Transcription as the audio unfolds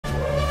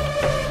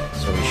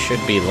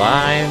should be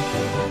live.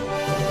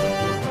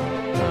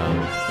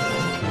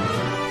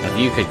 If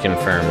you could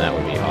confirm, that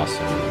would be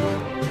awesome.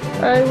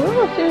 I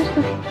will. There's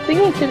the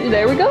thingy to.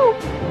 There we go.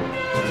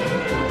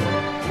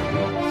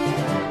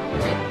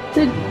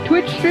 The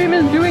Twitch stream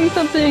is doing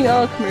something.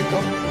 Oh,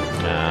 commercial.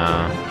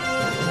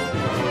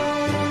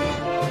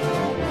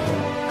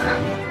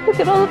 Look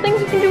at all the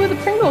things you can do with a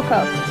Pringle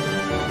cup.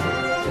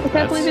 I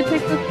can't believe it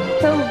takes us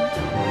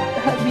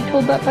to be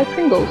told that by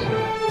Pringles.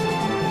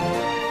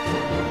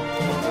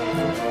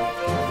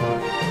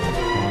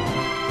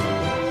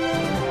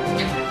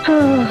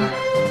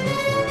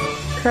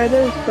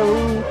 Krita is so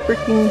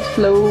freaking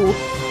slow.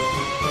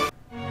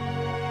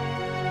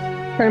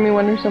 Part of me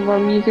wonders if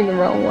I'm using the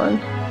wrong one.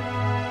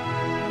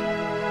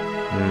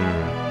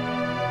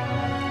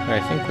 But I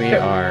think we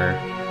are.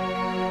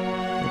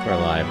 I think we're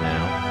live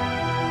now.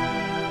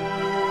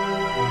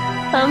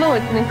 I don't know,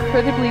 it's an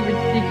incredibly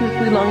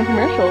ridiculously long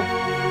commercial.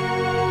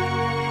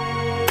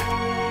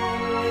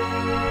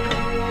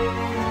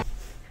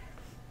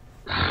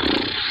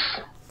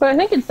 But I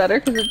think it's better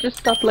because it just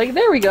stopped like,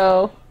 there we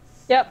go.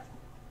 Yep.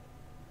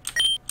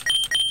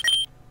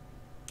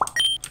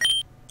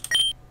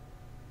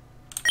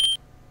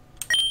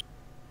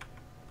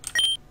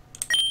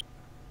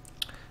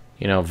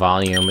 You know,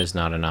 volume is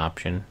not an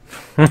option.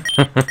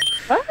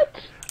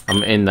 What?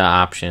 I'm in the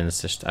options.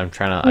 Just I'm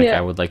trying to like. Yeah.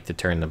 I would like to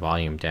turn the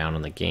volume down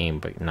on the game,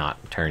 but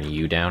not turn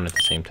you down at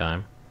the same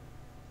time.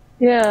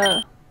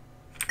 Yeah.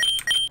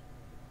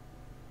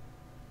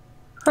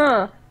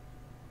 Huh.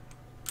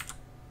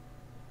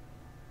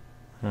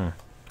 All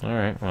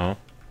right. Well.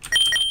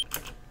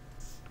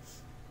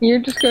 You're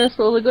just gonna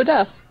slowly go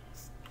deaf.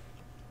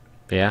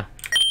 Yeah.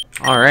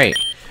 All right.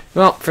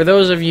 Well, for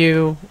those of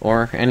you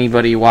or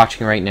anybody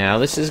watching right now,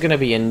 this is going to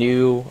be a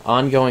new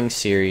ongoing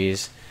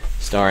series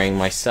starring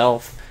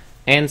myself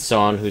and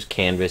Saune, whose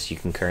canvas you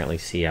can currently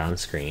see on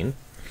screen.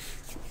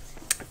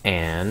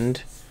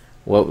 And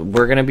what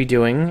we're going to be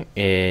doing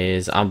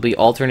is I'll be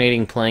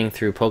alternating playing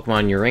through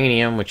Pokemon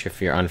Uranium, which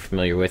if you're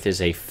unfamiliar with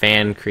is a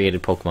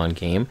fan-created Pokemon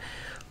game,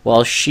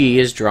 while she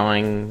is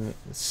drawing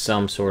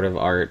some sort of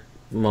art,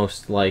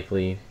 most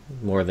likely,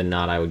 more than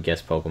not, I would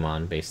guess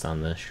Pokemon based on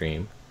the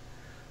stream.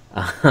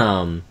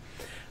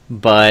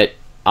 But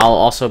I'll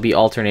also be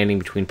alternating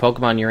between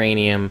Pokemon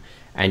Uranium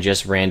and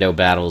just rando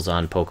battles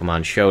on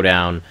Pokemon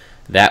Showdown.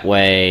 That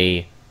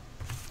way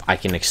I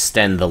can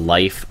extend the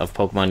life of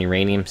Pokemon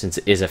Uranium. Since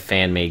it is a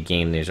fan-made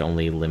game, there's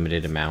only a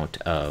limited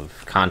amount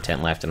of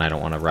content left, and I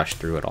don't want to rush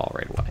through it all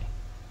right away.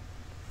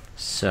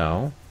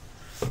 So,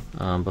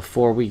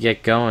 before we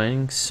get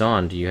going,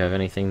 Saune, do you have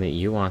anything that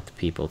you want the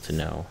people to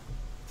know?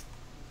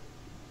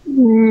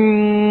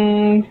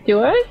 Do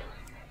I?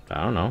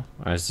 I don't know.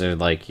 Is there,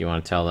 like, you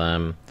want to tell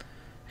them...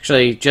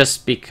 Actually,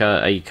 just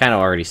because... you kind of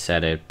already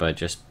said it, but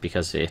just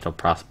because it'll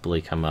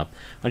probably come up.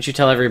 Why don't you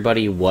tell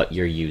everybody what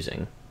you're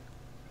using?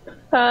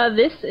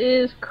 This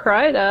is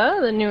Krita,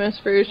 the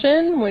newest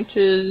version, which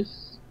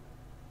is...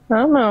 I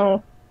don't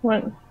know.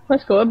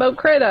 Let's go about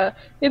Krita.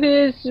 It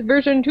is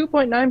version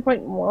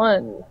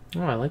 2.9.1.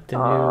 Oh, I like the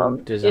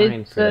new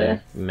design for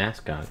the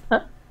mascot.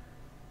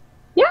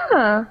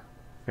 Yeah!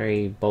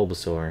 Very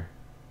Bulbasaur.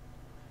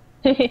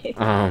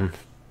 And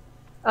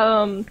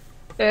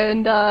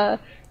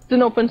it's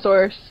an open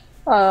source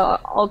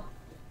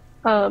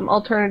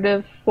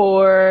alternative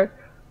for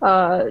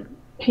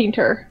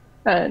Painter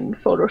and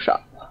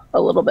Photoshop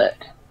a little bit.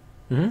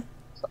 Mm-hmm.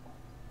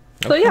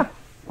 So yeah.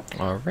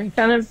 All right.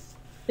 Kind of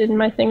been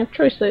my thing of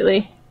choice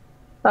lately.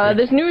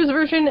 This newest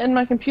version and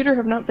my computer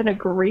have not been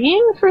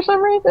agreeing for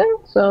some reason,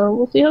 so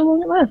we'll see how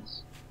long it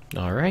lasts.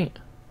 All right.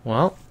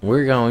 Well,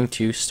 we're going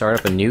to start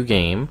up a new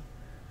game.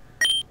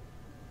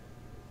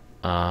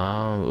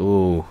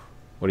 Ooh.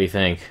 What do you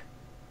think?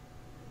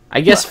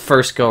 I guess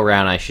first go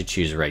around I should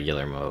choose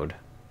regular mode.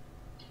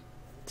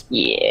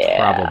 Yeah.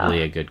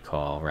 Probably a good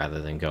call rather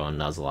than going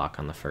Nuzlocke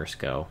on the first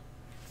go.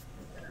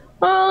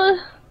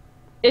 Well,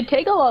 it'd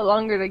take a lot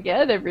longer to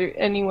get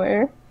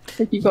anywhere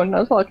if you go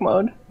Nuzlocke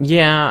mode.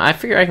 Yeah, I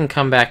figure I can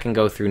come back and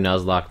go through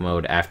Nuzlocke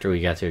mode after we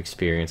got to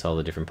experience all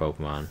the different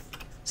Pokemon.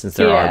 Since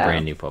there are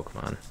brand new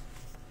Pokemon.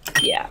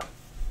 Yeah.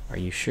 Are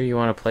you sure you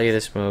want to play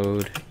this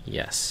mode?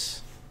 Yes.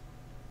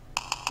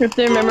 If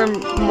they remember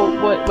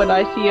what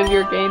I see of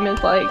your game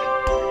is like,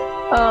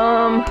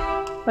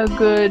 a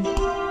good,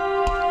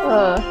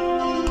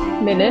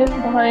 minute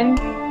behind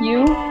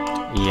you.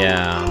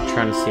 Yeah, I'm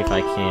trying to see if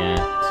I can't.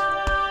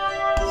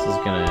 This is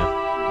gonna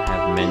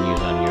have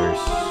menus on your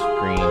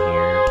screen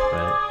here,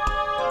 but...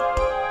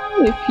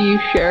 If you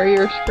share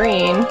your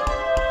screen.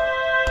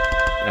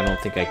 I don't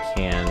think I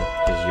can,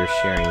 because you're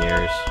sharing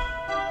yours.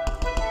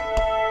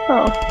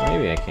 Oh.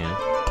 Maybe I can.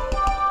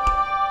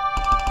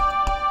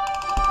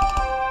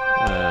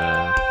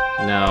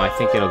 No, I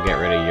think it'll get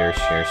rid of your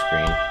share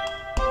screen.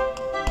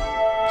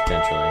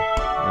 Potentially.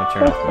 I'm gonna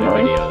turn off my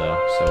video though,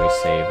 so we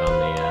save on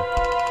the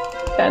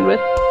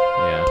bandwidth.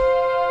 Yeah.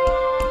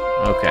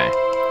 Okay.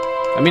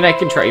 I mean, I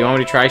can try. You want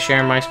me to try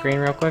sharing my screen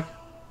real quick?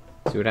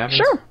 See what happens?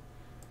 Sure.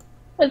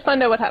 Let's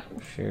find out what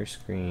happens. Share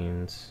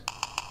screens.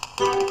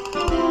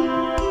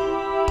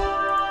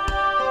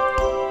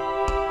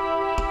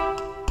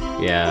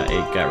 Yeah,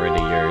 it got rid of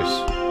yours.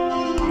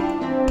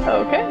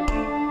 Okay.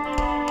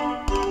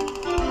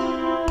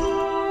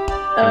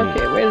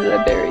 Okay, where did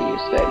I bury you,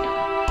 Stick?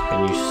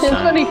 Can you It's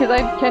funny because I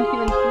can't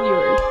even see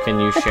yours. Can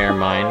you share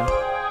mine?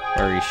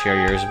 Or you share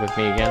yours with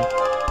me again?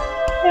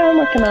 Yeah, I'm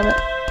working on it.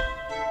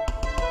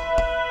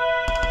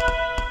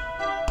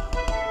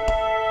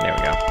 There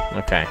we go.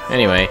 Okay.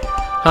 Anyway.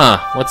 Huh.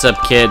 What's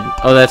up, kid?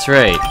 Oh, that's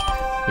right.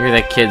 You're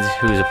that kid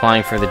who's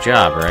applying for the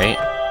job, right?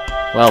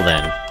 Well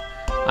then.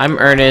 I'm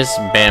Ernest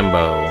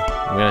Bambo.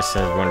 I'm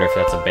gonna wonder if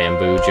that's a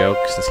bamboo joke,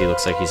 since he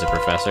looks like he's a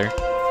professor.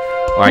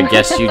 Or I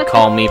guess you'd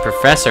call me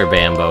Professor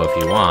Bambo if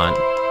you want.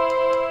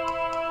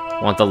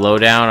 Want the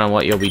lowdown on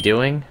what you'll be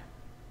doing?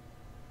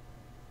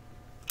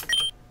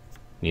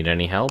 Need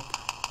any help?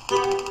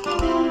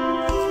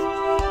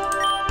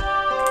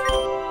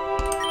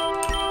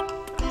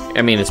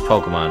 I mean, it's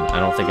Pokemon. I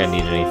don't think I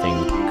need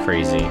anything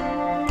crazy.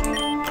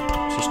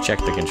 Just check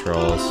the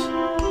controls.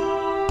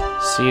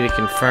 C to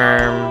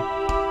confirm.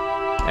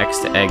 X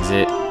to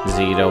exit.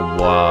 Z to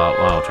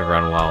to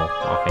run while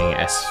walking.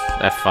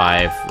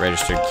 F5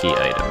 registered key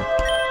item.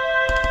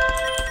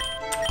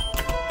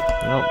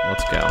 Oh,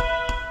 let's go.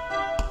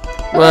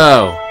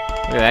 Whoa!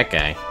 Look at that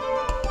guy.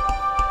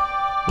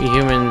 We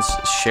humans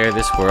share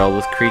this world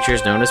with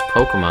creatures known as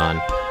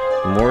Pokemon.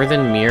 More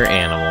than mere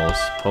animals,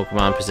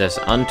 Pokemon possess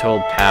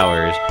untold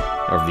powers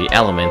over the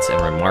elements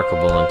and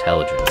remarkable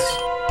intelligence.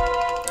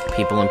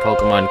 People and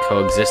Pokemon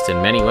coexist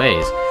in many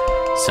ways.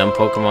 Some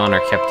Pokemon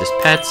are kept as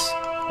pets,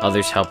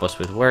 others help us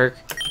with work,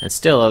 and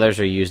still others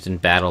are used in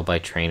battle by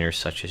trainers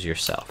such as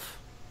yourself.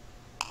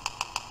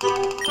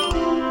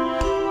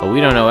 But we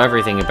don't know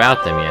everything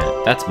about them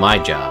yet. That's my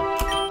job.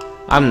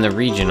 I'm the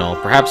regional,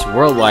 perhaps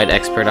worldwide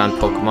expert on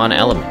Pokemon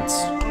elements.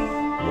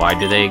 Why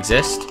do they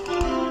exist?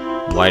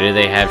 Why do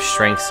they have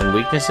strengths and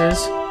weaknesses?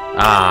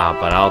 Ah,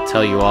 but I'll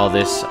tell you all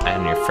this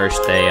on your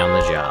first day on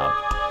the job.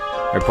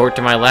 Report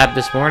to my lab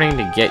this morning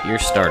to get your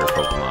starter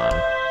Pokemon.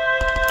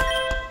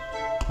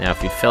 Now,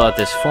 if you'd fill out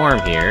this form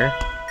here...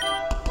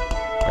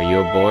 Are you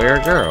a boy or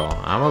a girl?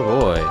 I'm a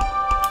boy.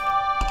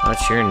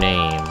 What's your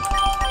name?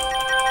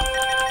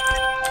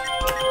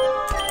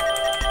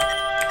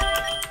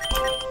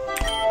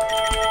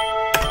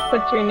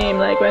 What's your name,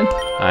 Lagwin?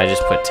 I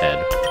just put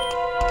Ted.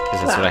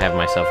 Because that's what I have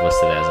myself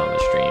listed as on the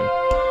stream.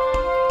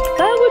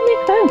 That would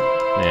make sense.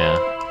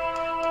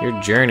 Yeah.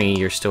 Your journey,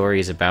 your story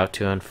is about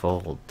to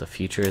unfold. The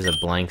future is a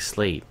blank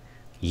slate.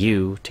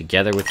 You,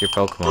 together with your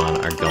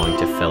Pokemon, are going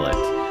to fill it.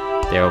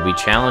 There will be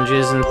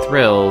challenges and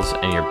thrills,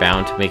 and you're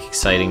bound to make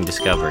exciting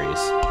discoveries.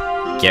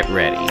 Get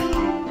ready.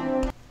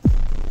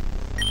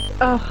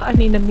 Oh, I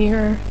need a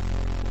mirror.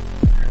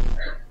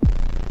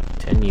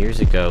 10 years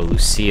ago,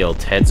 Lucille,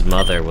 Ted's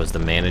mother, was the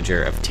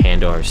manager of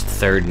Tandor's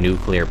third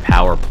nuclear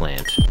power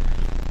plant.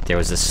 There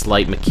was a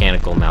slight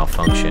mechanical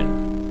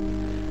malfunction.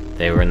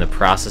 They were in the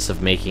process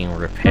of making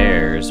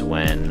repairs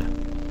when...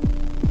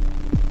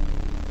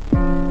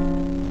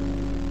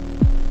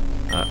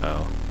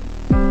 Uh-oh.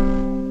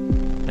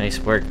 Nice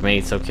work,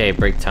 mates. Okay,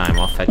 break time.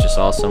 I'll fetch us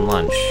all some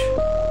lunch.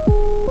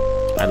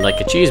 I'd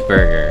like a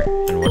cheeseburger.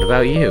 And what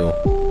about you?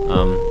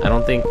 I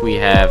don't think we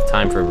have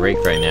time for a break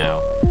right now.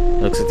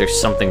 It looks like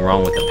there's something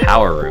wrong with the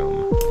power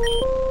room.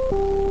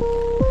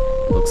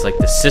 Looks like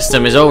the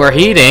system is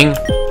overheating!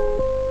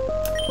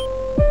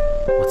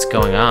 What's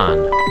going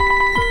on?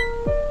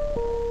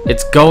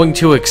 It's going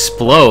to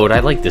explode! I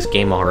like this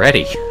game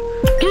already.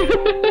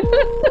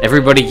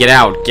 Everybody get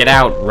out! Get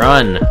out!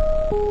 Run!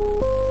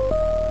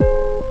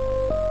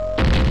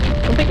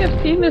 I think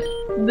I've seen this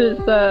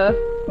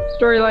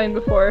storyline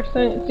before. So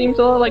it seems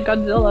a lot like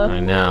Godzilla. I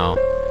know.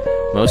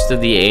 Most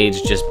of the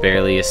aides just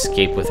barely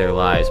escape with their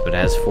lives, but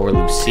as for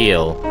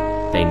Lucille,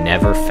 they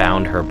never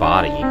found her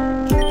body.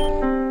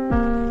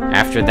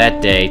 After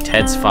that day,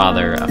 Ted's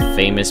father, a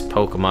famous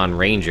Pokemon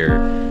ranger,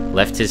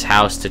 left his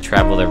house to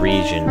travel the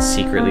region,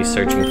 secretly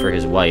searching for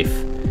his wife.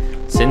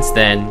 Since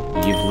then,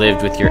 you've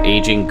lived with your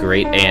aging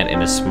great-aunt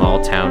in a small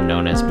town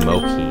known as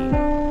Moki.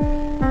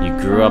 You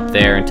grew up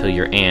there until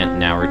your aunt,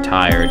 now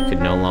retired,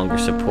 could no longer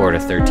support a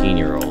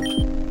 13-year-old.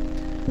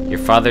 Your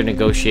father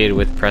negotiated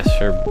with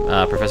Professor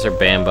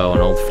Bambo, an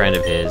old friend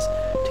of his,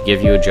 to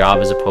give you a job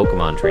as a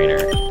Pokemon trainer.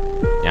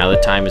 Now the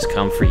time has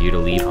come for you to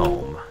leave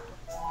home.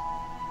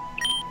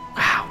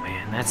 Wow,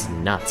 man, that's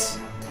nuts.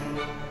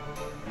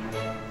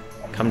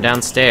 Come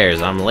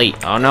downstairs, I'm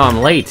late. Oh no, I'm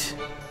late!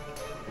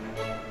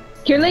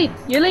 You're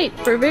late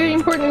for a very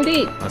important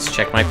date. Let's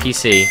check my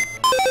PC.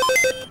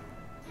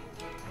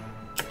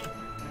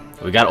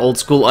 We got old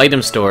school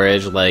item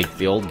storage, like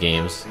the old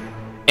games.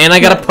 And I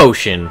got a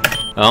potion!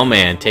 Oh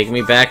man, take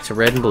me back to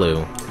red and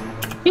blue.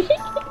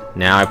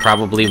 Now I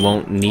probably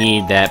won't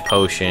need that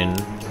potion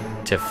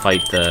to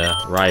fight the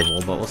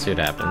rival, but we'll see what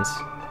happens.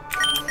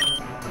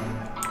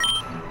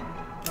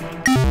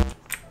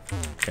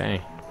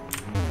 Okay.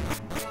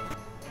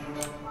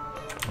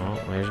 Oh,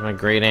 there's my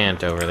great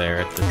aunt over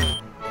there at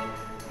the...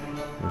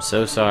 I'm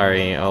so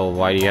sorry. Oh,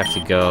 why do you have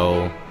to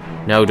go?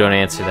 No, don't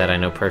answer that. I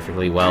know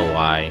perfectly well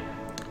why.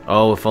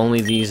 Oh, if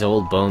only these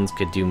old bones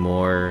could do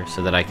more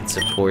so that I could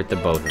support the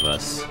both of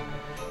us.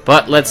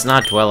 But let's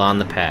not dwell on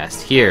the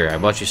past. Here, I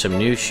bought you some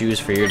new shoes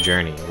for your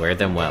journey. Wear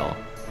them well.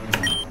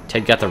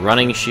 Ted got the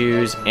running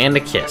shoes and a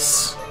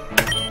kiss.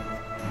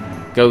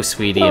 Go,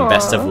 sweetie, and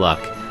best of luck.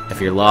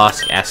 If you're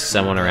lost, ask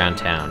someone around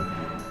town.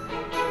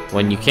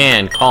 When you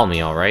can, call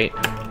me, alright?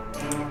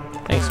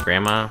 Thanks,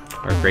 Grandma.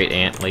 Or Great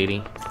Aunt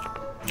Lady.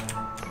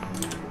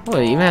 Oh,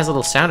 it even has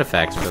little sound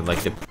effects for,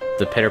 like,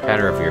 the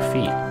pitter-patter of your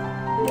feet.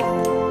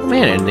 Oh,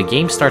 man, and the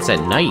game starts at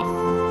night.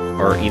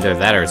 Or either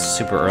that or it's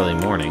super early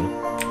morning.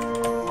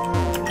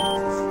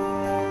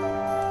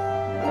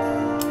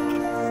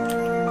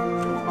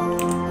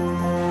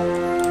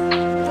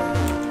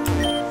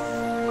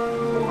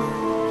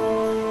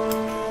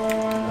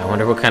 I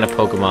wonder what kind of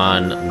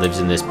Pokemon lives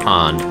in this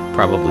pond.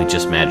 Probably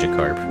just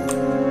Magikarp.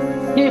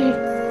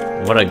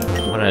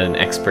 What an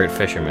expert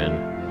fisherman.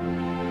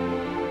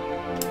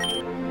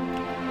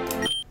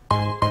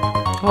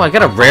 Oh, I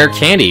got a rare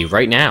candy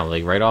right now,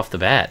 like right off the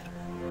bat.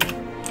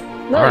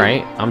 Nice.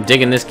 Alright, I'm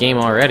digging this game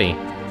already.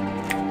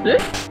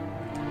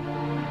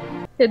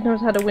 Kid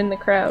knows how to win the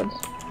crowds.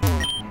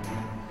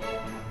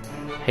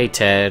 Hey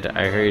Ted,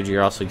 I heard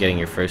you're also getting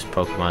your first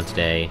Pokemon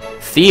today.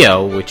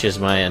 Theo, which is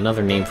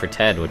another name for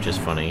Ted, which is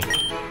funny,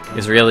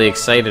 is really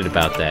excited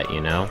about that,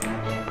 you know?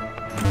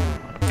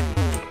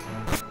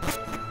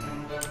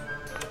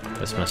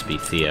 This must be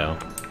Theo.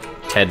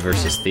 Ted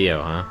versus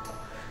Theo, huh?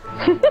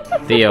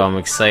 Theo, I'm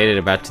excited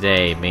about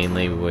today,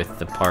 mainly with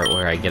the part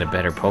where I get a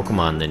better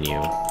Pokemon than you.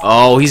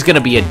 Oh, he's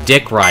gonna be a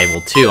dick rival,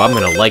 too. I'm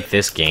gonna like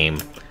this game.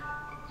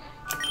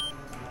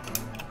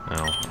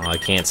 Oh, well, I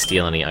can't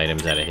steal any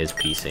items out of his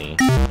PC.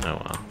 Oh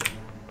well.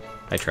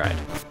 I tried.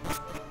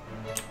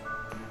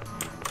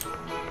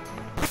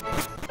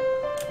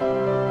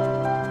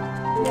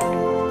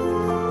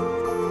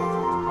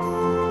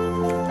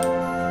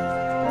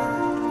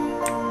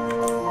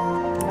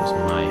 There's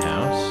my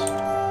house.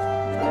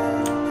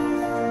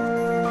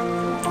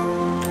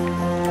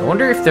 I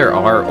wonder if there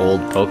are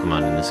old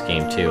Pokemon in this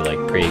game too, like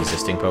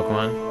pre-existing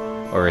Pokemon,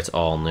 or it's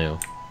all new.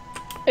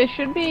 It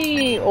should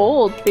be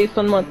old, based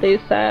on what they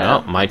said.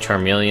 Oh, my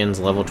Charmeleon's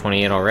level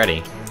 28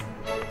 already.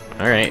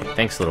 Alright,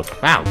 thanks, little...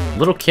 Wow,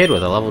 little kid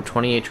with a level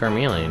 28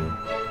 Charmeleon.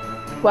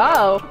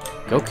 Wow.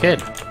 Go,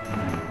 kid.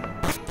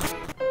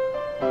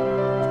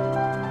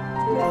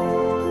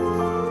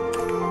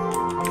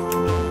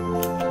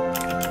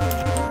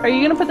 Are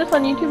you gonna put this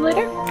on YouTube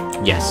later?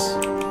 Yes.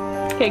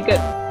 Okay,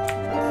 good.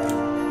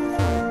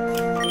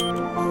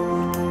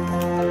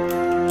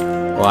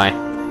 Why?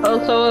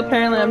 Also,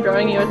 apparently I'm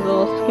drawing you as a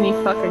little skinny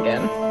fuck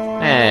again.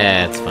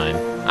 Eh, it's fine.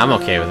 I'm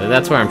okay with it.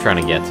 That's where I'm trying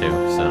to get to,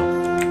 so...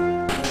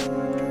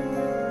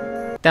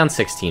 Down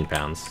 16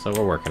 pounds, so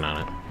we're working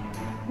on it.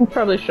 I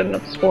probably shouldn't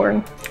have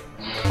sworn.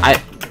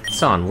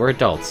 Son, we're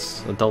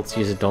adults. Adults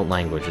use adult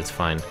language, it's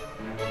fine.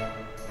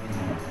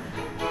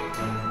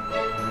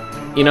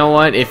 You know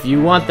what? If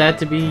you want that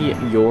to be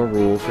your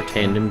rule for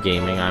tandem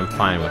gaming, I'm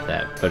fine with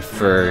that. But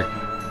for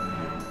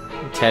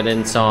Ted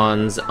and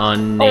Saune's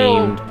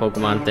unnamed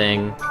Pokemon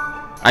thing,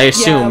 I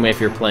assume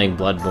if you're playing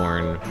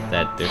Bloodborne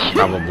that there's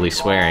probably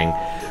swearing.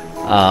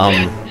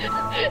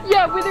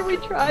 Yeah, whether we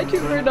try to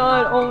or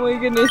not, oh my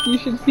goodness, you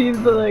should see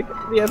the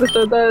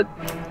episode that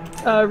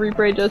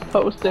Replay just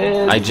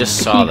posted. I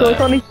just saw that. He goes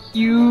on a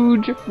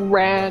huge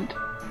rant.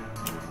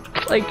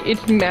 Like,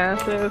 it's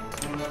massive.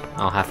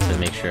 I'll have to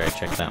make sure I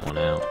check that one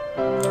out.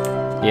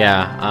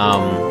 Yeah,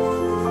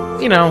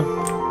 you know,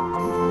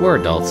 we're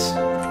adults.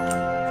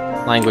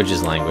 Language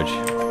is language.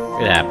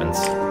 It happens.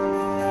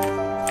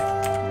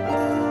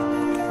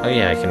 Oh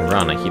yeah, I can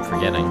run, I keep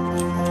forgetting.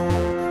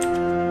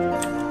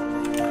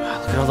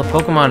 Look at all the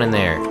Pokemon in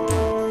there!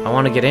 I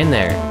want to get in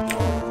there!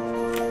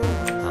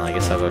 Well, I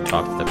guess I'll go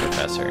talk to the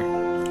professor.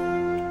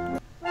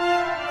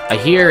 I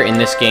hear in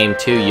this game,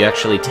 too, you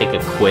actually take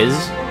a quiz,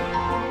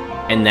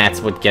 and that's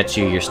what gets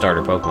you your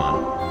starter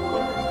Pokemon.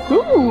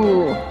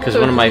 Ooh! Because so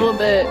one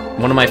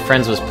of my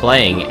friends was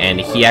playing, and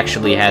he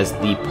actually has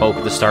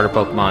the starter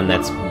Pokemon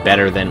that's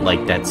better than,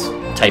 that's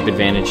type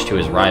advantage to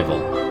his rival.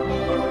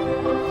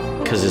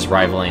 Because his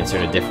rival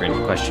answered a different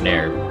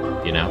questionnaire,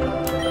 you know?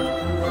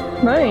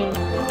 Nice.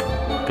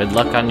 Good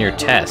luck on your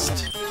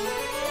test.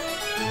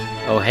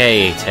 Oh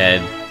hey,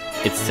 Ted.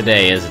 It's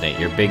today, isn't it?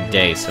 Your big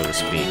day, so to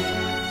speak.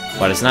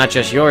 But it's not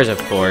just yours, of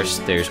course.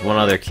 There's one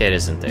other kid,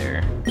 isn't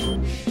there?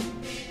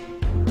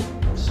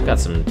 It's got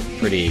some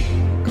pretty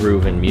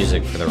grooving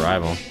music for the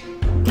rival.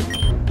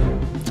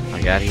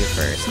 I got here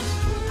first.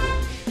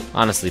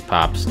 Honestly,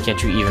 Pops,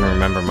 can't you even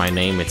remember my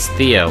name? It's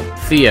Theo.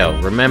 Theo,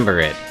 remember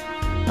it.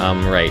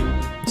 Right.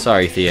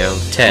 Sorry, Theo.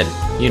 Ted,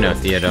 you know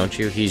Theo, don't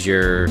you? He's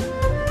your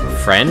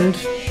friend?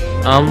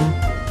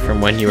 From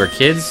when you were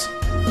kids?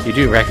 You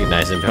do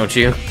recognize him, don't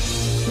you?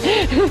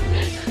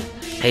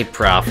 Hey,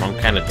 Prof, I'm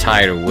kinda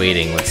tired of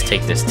waiting. Let's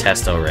take this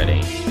test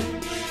already.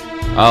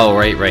 Oh,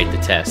 right, the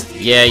test.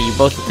 Yeah, you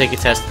both will take a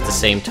test at the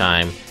same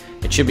time.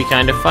 It should be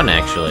kind of fun,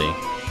 actually.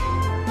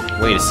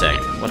 Wait a sec.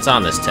 What's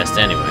on this test,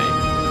 anyway?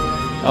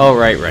 Oh,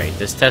 right.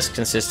 This test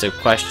consists of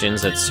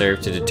questions that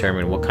serve to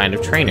determine what kind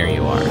of trainer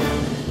you are.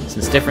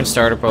 Since different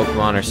starter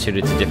Pokemon are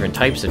suited to different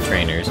types of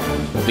trainers,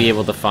 we'll be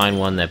able to find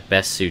one that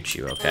best suits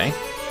you, okay?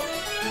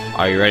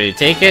 Are you ready to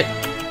take it?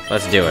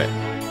 Let's do it.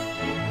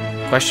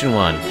 Question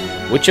 1.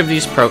 Which of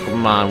these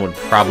Pokemon would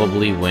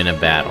probably win a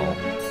battle?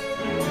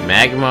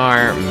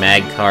 Magmar,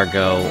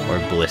 Magcargo, or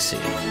Blissey?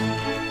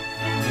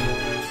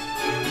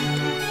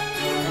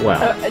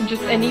 Well...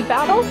 just any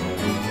battle?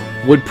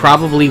 Would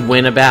probably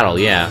win a battle,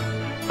 yeah.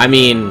 I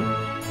mean...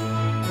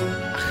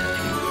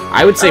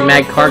 I would say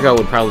Magcargo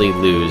would probably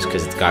lose,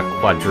 because it's got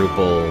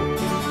quadruple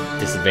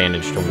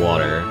disadvantage to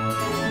water.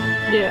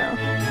 Yeah.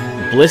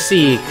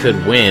 Blissey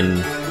could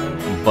win,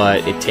 but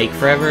it'd take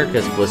forever,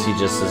 because Blissey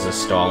just is a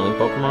stalling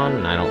Pokemon,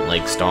 and I don't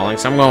like stalling,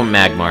 so I'm going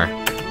Magmar.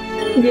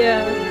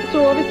 Yeah,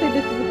 so obviously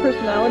this is a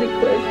personality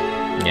quiz.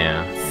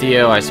 Yeah.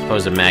 Theo, I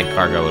suppose a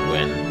Magcargo would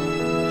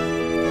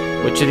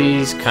win. Which of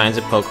these kinds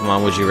of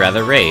Pokemon would you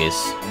rather raise?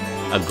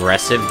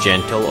 Aggressive,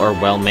 gentle, or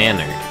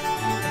well-mannered?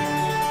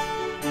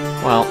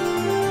 Well...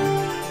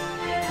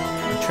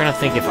 I'm trying to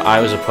think if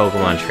I was a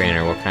Pokemon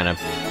trainer, what kind of...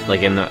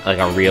 Like,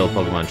 a real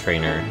Pokemon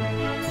trainer,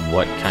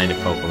 what kind of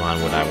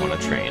Pokemon would I want to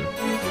train?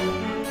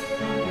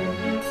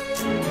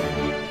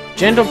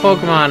 Gentle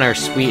Pokemon are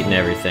sweet and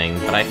everything,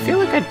 but I feel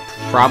like I'd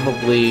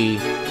probably...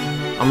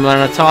 I'm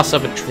gonna toss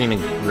up between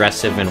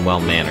aggressive and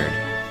well-mannered.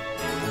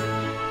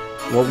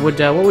 What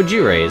would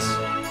you raise?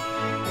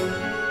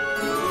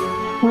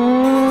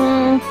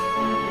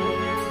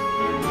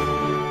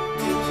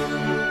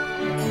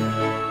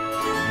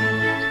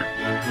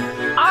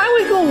 I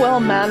would go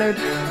well-mannered.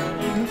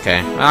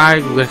 Okay,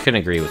 I can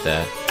agree with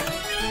that.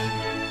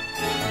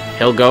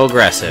 He'll go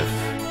aggressive.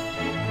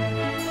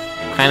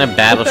 What kind of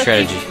battle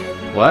strategy?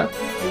 What?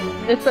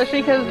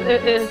 Especially because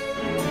if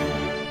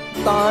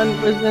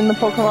Saune was in the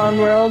Pokemon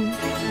world,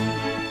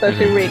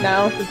 especially right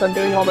now since I'm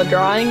doing all the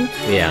drawing,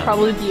 Yeah.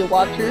 probably be a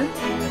watcher.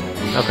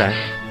 Okay.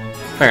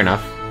 Fair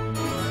enough.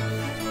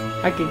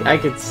 I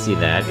could see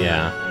that,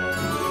 yeah.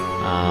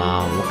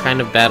 What kind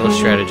of battle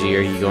strategy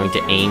are you going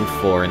to aim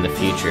for in the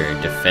future?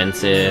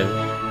 Defensive,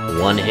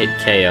 one-hit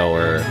KO,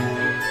 or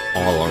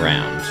all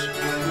around?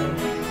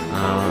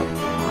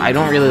 I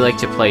don't really like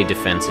to play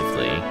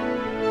defensively.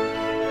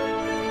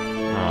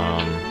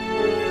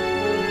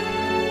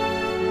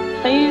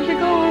 I usually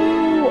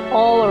go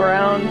all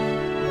around.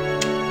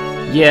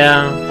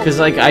 Yeah, because,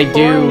 like, I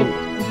do...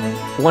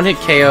 One-hit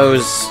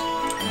KOs,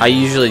 I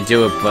usually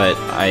do it, but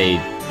I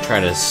try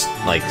to,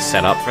 like,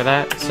 set up for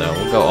that, so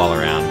we'll go all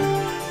around.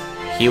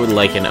 He would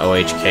like an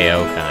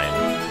OHKO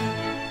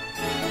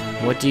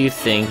kind. What do you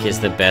think is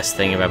the best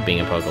thing about being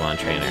a Pokemon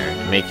trainer?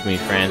 Make me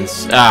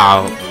friends?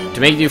 To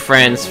make new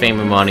friends, fame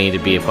and money, to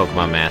be a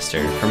Pokemon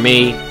master. For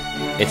me,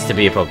 it's to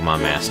be a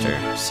Pokemon master,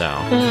 so...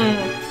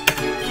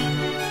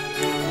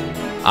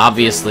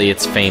 Obviously,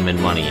 it's fame and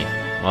money.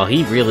 Well,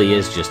 he really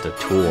is just a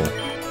tool.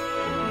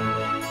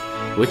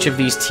 Which of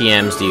these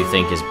TMs do you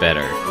think is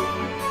better?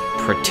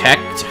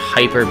 Protect,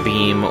 Hyper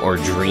Beam, or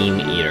Dream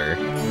Eater?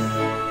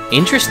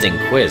 Interesting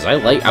quiz.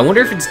 I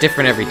wonder if it's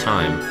different every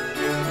time.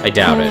 I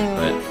doubt it,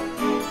 but...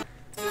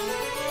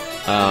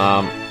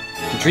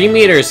 Dream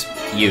Eater's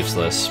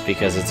useless,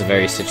 because it's a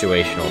very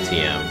situational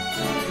TM.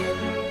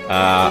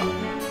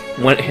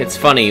 It's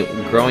funny,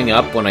 growing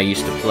up when I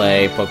used to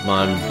play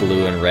Pokemon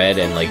Blue and Red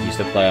and like used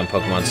to play on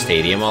Pokemon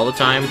Stadium all the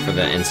time for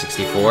the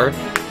N64,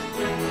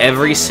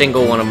 every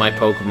single one of my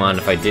Pokemon,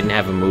 if I didn't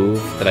have a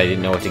move that I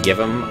didn't know what to give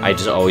him, I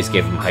just always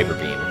gave him Hyper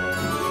Beam.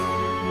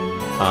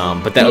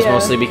 But that was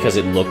mostly because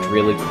it looked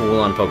really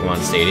cool on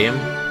Pokemon Stadium.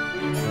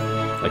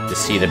 Like to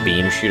see the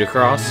beam shoot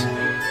across.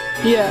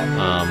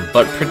 Yeah.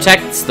 But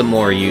Protect's the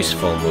more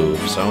useful move,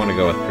 so I want to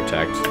go with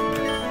Protect.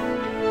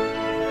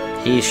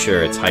 He's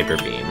sure it's Hyper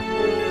Beam.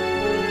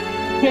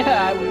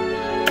 Yeah, I would.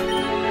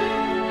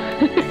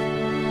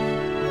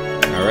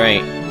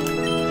 Alright.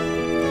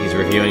 He's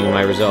reviewing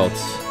my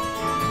results.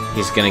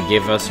 He's gonna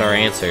give us our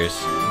answers.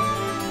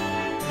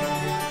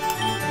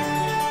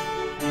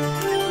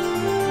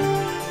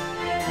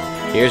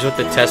 Here's what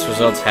the test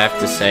results have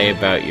to say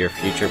about your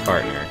future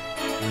partner.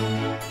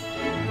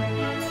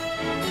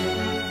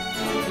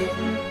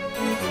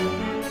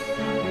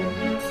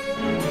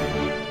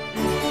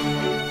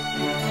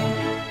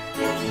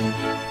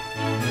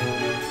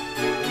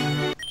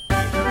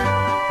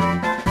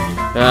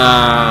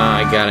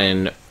 I got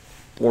an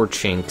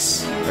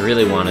Orchinx. I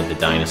really wanted the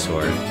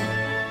dinosaur.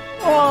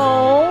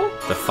 Oh.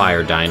 The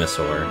fire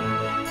dinosaur.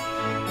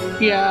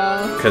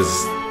 Yeah.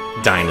 'Cause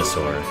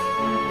dinosaur.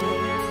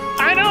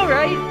 I know,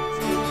 right?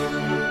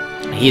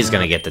 He's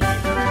gonna get the...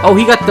 Oh,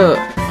 he got the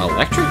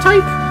electric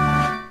type?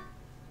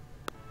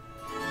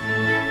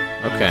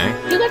 Okay.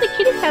 You got the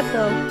kitty cat,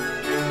 though.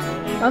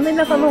 Oddly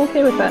enough, I'm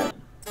okay with that.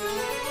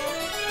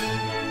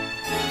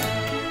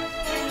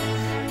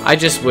 I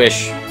just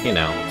wish, you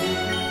know,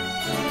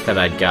 that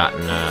I'd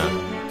gotten,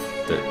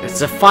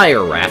 it's a fire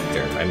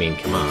raptor. I mean,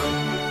 come on.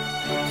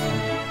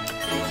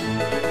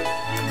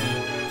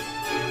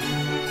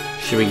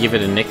 Should we give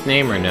it a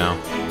nickname or no?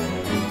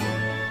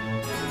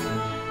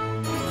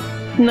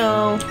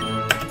 No.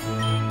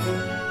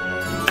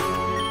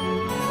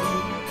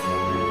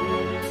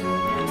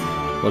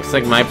 Looks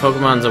like my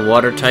Pokemon's a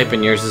water type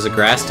and yours is a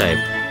grass type.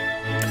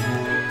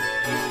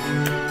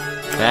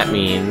 That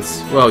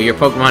means... Whoa, your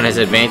Pokemon has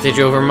advantage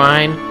over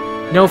mine?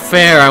 No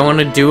fair, I want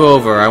a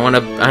do-over.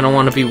 I don't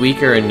want to be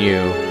weaker than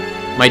you.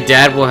 My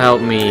dad will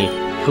help me.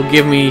 He'll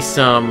give me his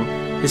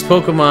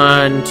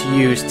Pokemon to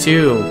use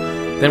too.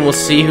 Then we'll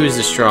see who's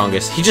the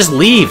strongest. He just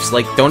leaves,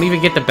 like, don't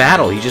even get the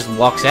battle. He just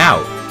walks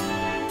out.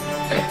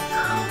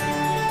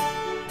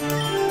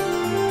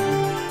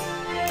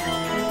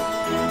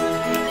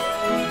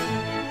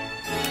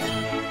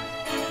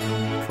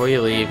 Before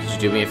you leave, could you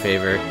do me a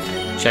favor?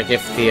 Check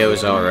if Theo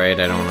is alright.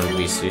 I don't want to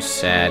be too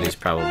sad. He's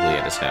probably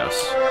at his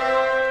house.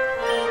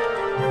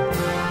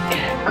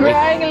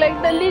 Crying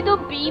like the little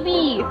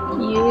baby.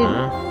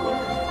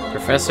 Yes.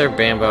 Professor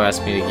Bambo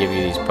asked me to give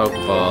you these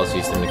Pokeballs.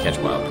 Use them to catch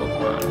wild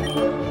Pokemon.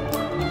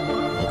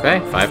 Okay,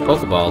 5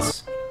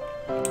 Pokeballs.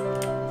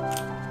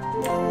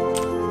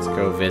 Let's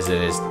go visit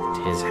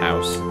his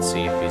house and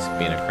see if he's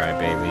being a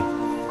crybaby.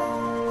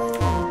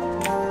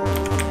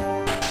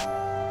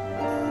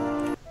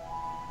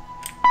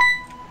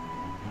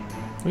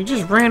 He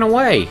just ran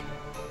away.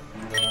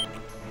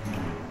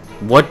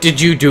 What did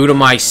you do to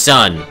my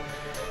son?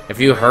 If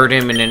you hurt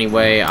him in any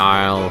way,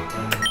 I'll...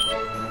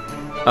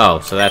 Oh,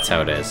 so that's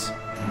how it is.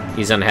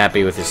 He's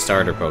unhappy with his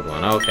starter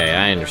Pokemon. Okay,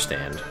 I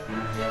understand.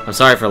 I'm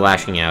sorry for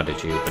lashing out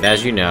at you, but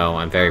as you know,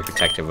 I'm very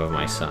protective of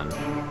my son.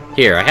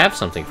 Here, I have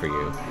something for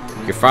you.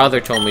 Your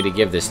father told me to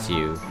give this to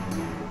you.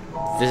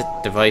 This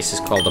device is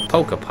called a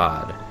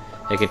Pokepod.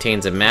 It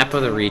contains a map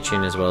of the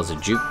region as well as a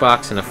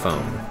jukebox and a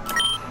phone.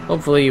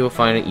 Hopefully you will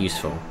find it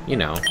useful. You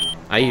know,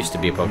 I used to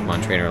be a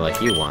Pokemon trainer like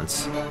you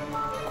once.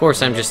 Of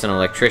course, I'm just an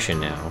electrician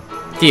now.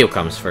 Theo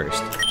comes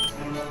first.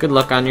 Good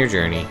luck on your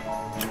journey.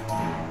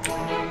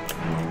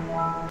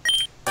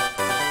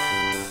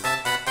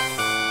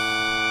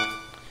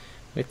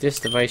 With this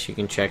device, you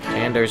can check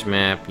Andor's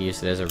map,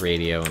 use it as a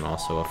radio, and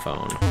also a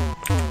phone.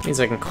 Means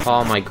I can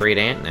call my great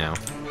aunt now.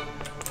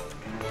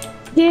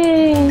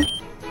 Yay!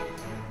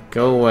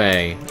 Go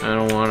away. I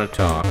don't want to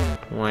talk.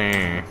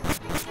 Wah.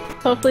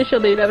 Hopefully she'll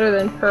be better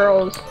than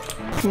Pearl's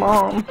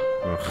mom.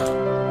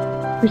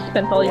 Ugh. Who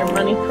spent all your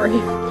money for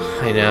you.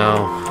 I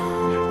know.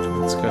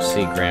 Let's go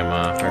see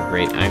Grandma. Her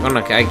great. I'm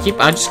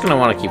just gonna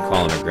want to keep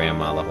calling her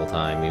Grandma the whole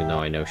time, even though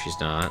I know she's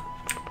not.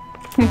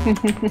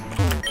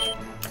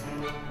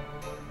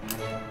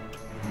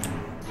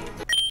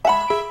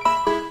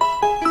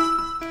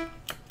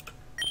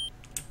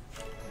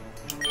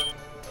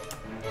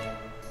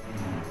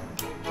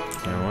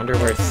 I wonder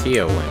where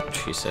Theo went,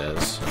 she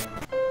says.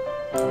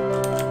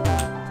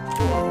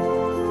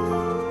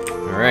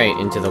 Alright,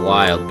 into the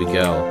wild we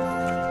go.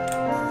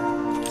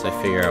 As I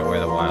figure out where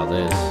the wild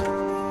is.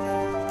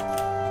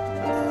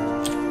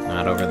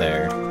 Not over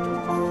there.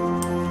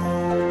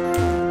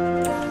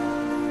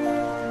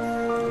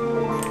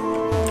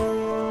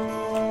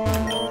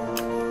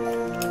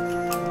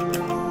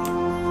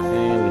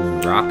 Okay,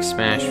 and rock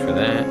smash for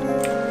that.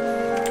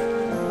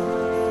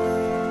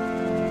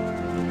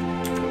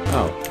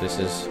 Oh, this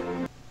is...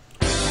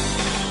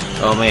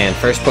 Oh man,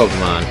 first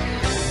Pokemon.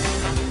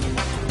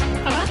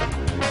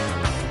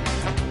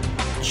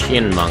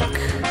 Chinmonk.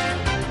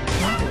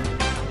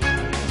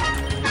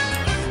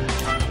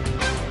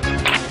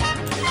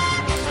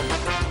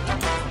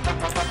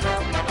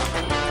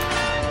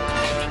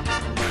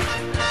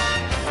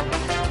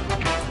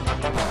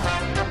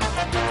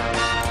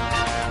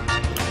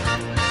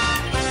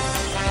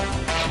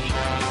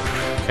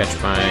 Catch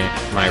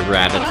my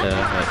Rattata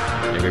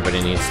that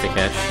everybody needs to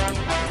catch.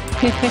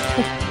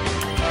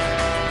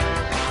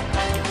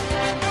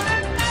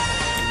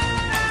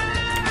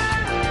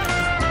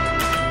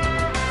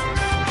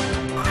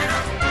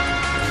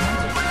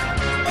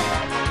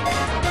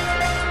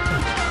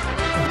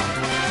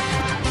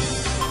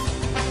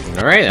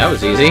 Alright, that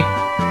was easy.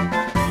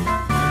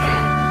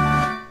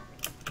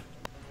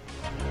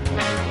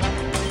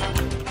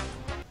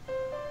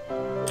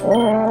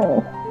 Oh,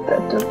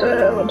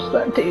 what does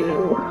that do?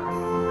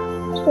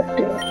 What's that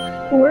do?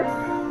 Work?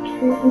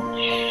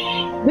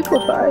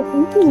 Liquefy.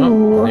 Ooh.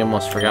 Oh, I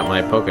almost forgot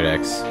my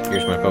Pokedex.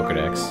 Here's my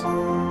Pokedex.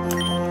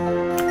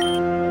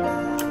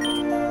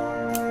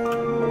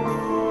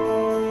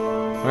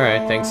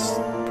 Alright, thanks,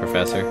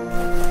 Professor.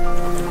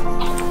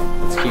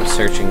 Let's keep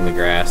searching the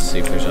grass, see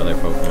if there's other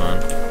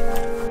Pokemon.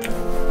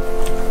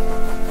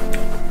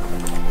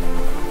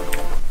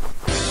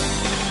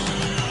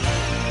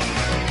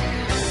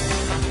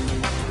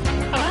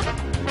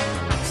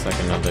 Looks like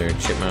another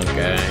Chipmunk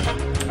guy.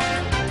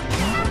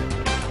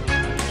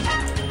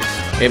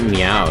 It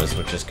meows,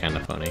 which is kind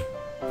of funny.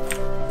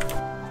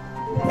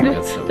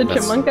 The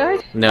Chipmunk guy?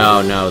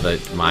 No,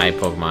 my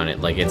Pokemon.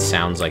 It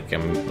sounds like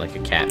a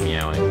cat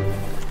meowing.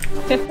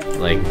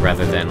 Like,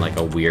 rather than like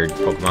a weird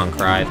Pokemon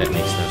cry that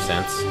makes no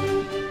sense.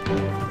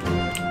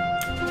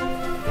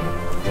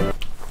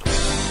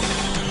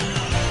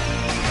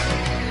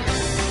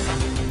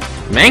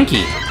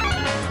 Mankey!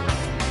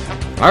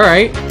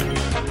 Alright.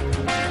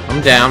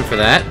 I'm down for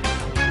that.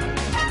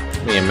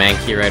 Give me a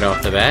Mankey right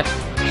off the bat.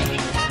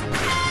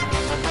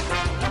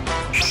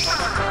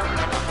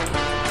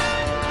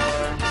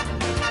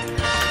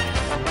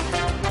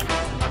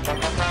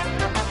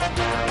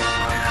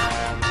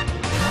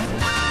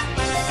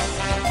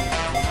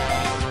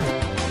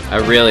 I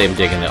really am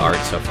digging the art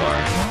so far.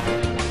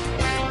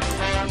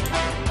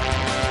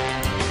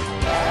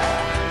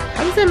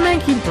 How does that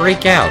monkey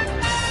break out?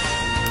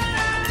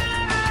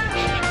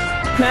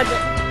 Magic.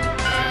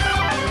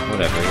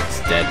 Whatever, it's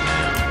dead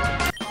now.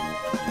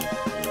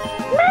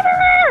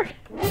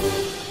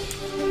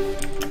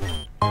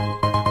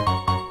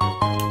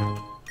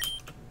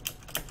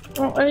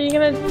 Well, are you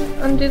gonna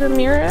undo the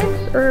mirror X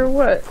or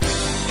what?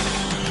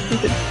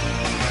 Keep it.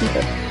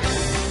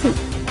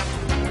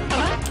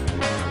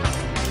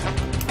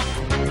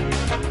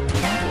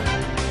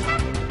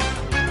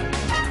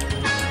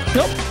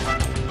 Nope.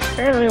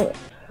 Apparently.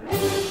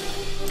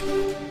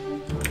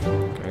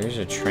 There's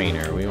a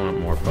trainer. We want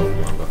more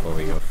Pokemon before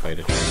we go fight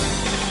a trainer.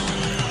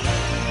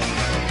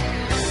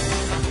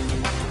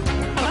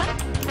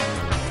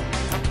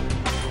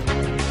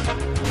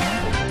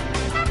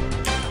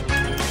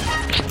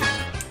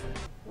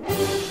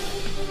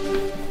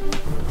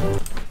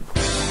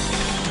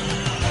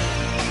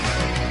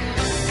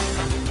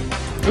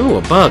 Ooh,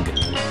 a bug!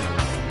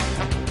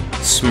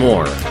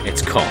 S'more,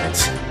 it's called.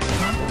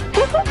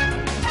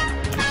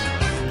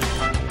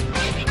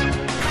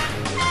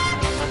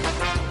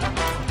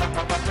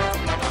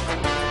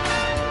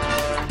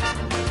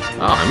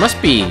 Oh, I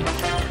must be...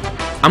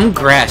 I'm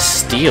Grass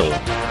Steel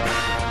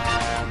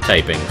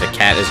typing. The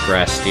cat is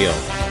Grass Steel.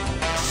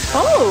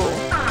 Oh!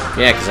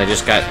 Yeah, because I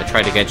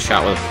tried to get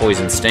shot with a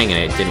poison sting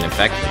and it didn't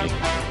affect me.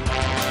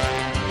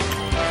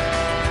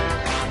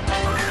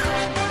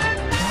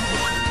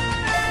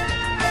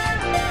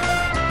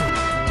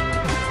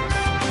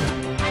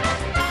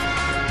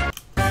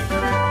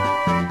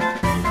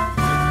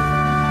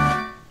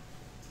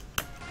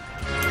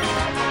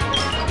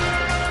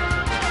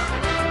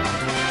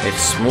 If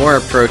S'more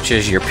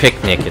approaches your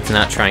picnic, it's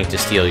not trying to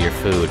steal your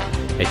food.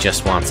 It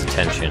just wants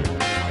attention.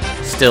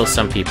 Still,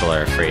 some people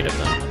are afraid of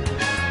them.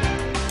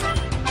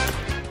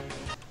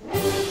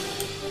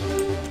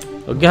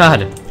 Oh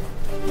god!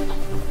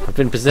 I've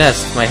been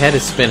possessed. My head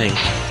is spinning.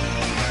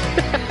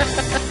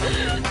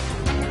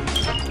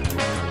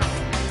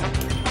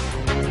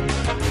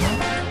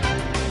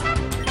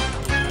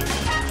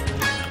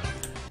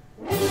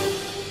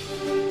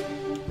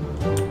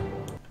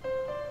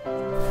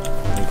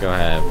 Go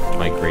have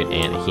my great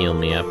aunt heal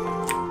me up,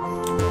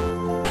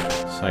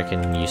 so I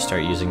can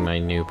start using my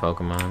new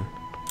Pokemon.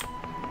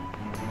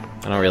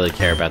 I don't really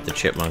care about the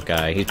Chipmunk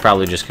guy. He's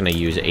probably just gonna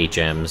use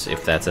HMs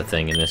if that's a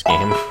thing in this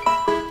game.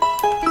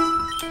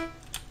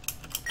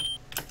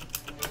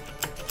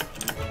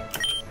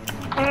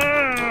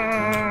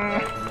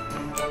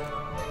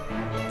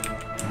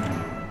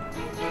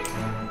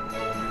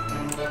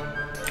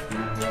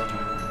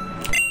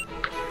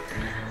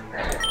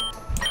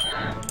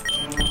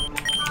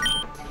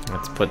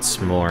 Let's put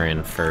S'more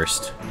in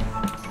first.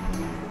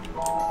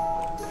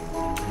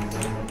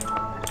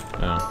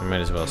 Oh, I might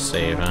as well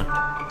save, huh?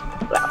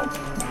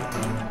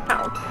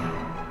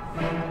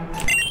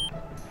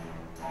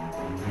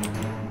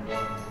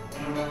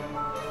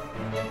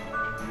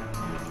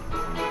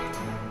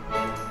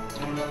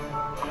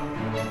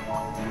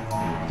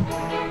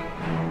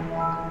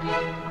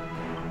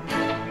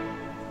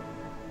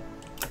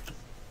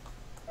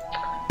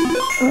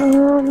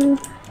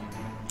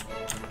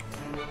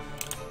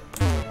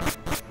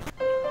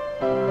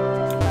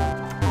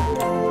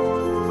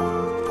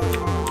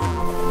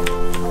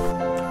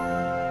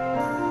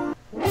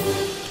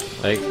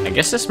 I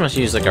guess this must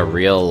use like a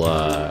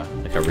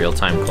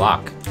real-time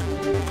clock.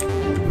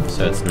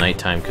 So it's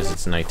nighttime because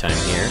it's nighttime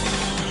here.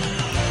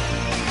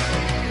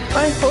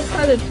 I hope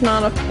that it's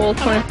not a full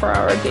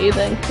 24-hour day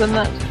then, because then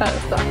that's kind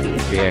of sucky.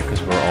 Yeah,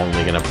 because we're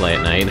only gonna play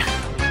at night.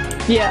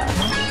 Yeah.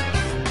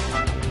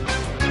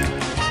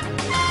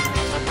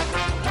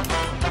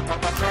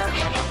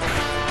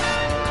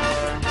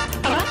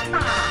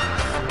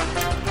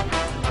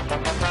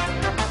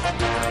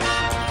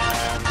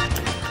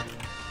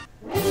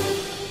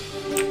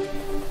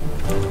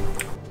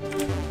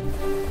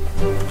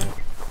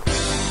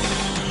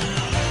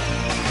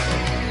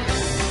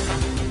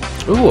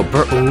 Ooh, a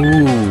bird.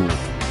 Ooh.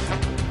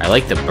 I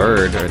like the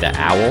bird, or the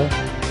owl.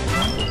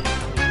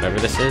 Whatever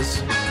this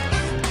is.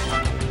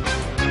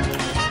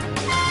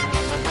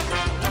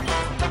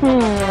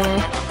 Ooh!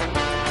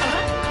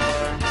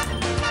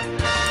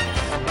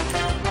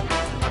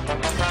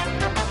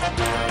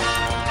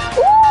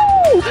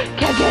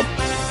 Catch it!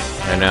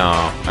 I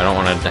know. I don't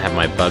want to have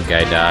my bug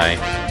guy die.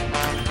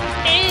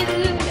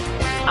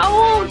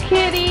 Oh,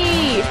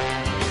 kitty!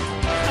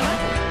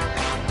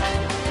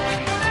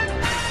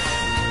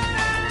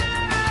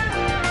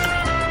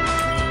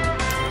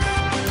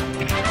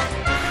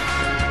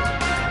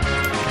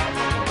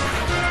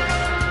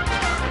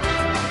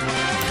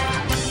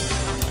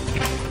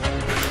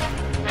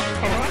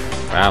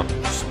 Wow,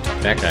 just took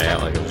that guy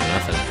out like it was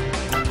nothing.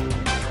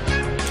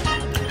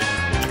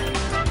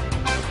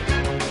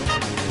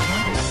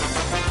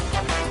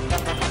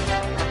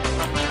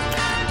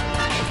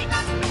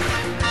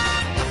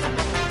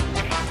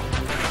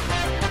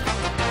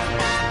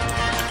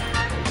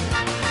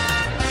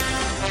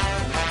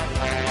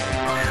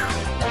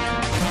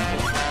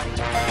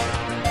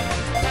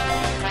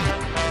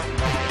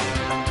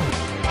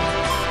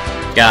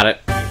 got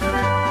it.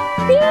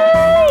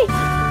 Yay!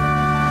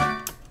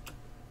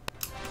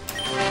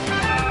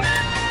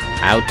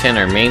 Auten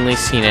are mainly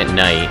seen at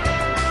night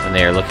when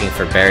they are looking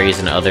for berries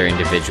and other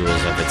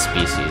individuals of its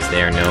species.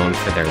 They are known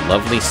for their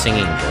lovely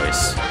singing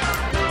voice.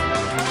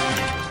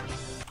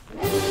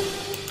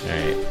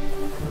 Alright.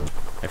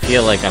 I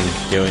feel like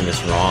I'm doing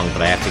this wrong,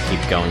 but I have to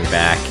keep going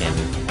back and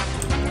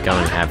go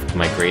and have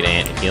my great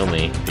aunt heal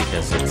me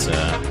because it's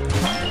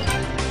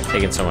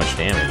taking so much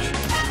damage.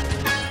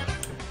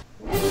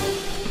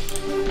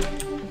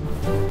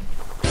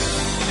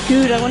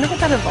 Dude, I wonder what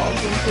that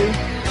evolves into.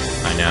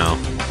 I know.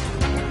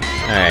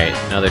 Alright,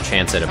 another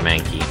chance at a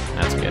Mankey.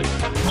 That's good.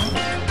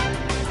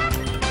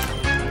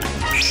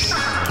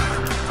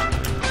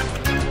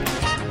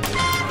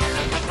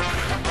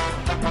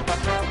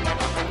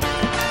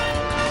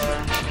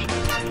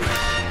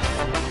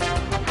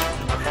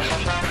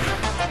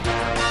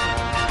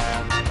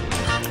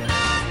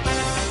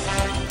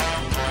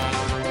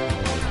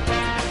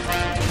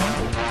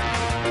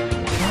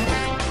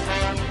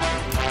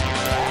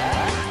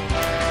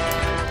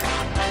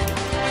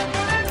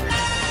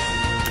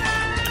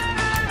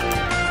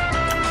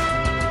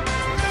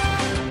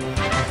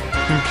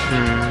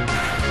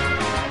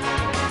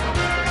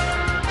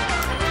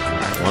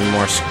 Alright, one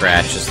more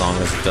scratch as long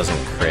as it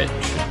doesn't crit.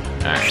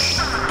 Alright.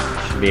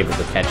 Should be able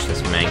to catch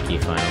this Mankey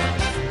finally.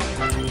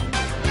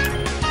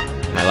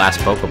 My last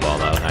Pokeball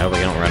though. I hope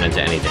I don't run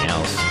into anything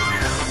else.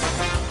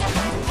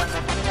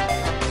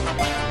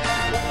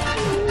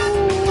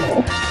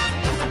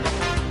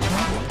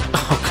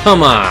 Oh,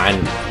 come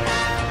on!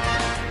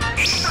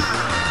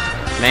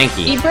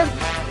 Mankey. He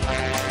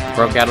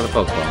Broke out of the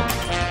Pokeball.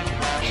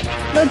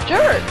 the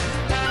jerk!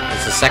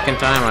 It's the second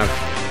time I've...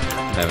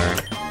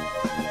 Whatever.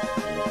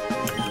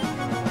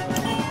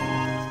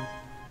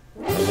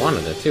 I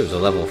wanted it too, it was a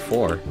level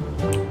 4.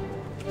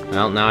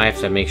 Well, now I have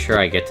to make sure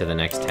I get to the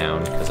next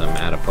town, because I'm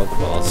out of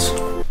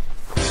Pokeballs.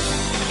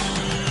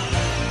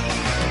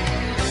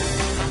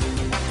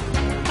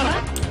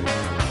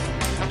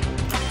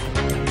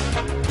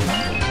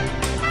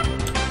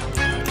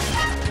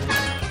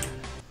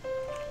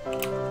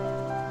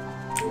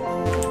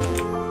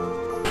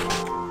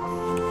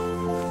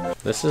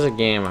 This is a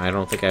game I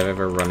don't think I've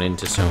ever run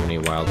into so many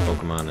wild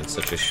Pokemon in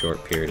such a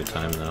short period of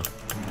time, though.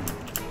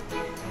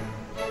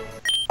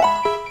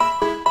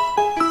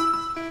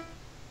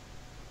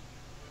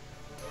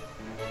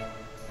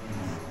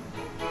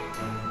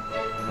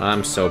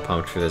 I'm so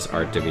pumped for this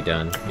art to be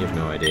done. You have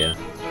no idea.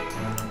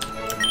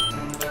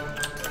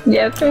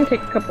 Yeah, it's gonna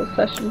take a couple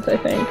sessions, I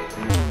think.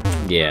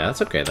 Yeah,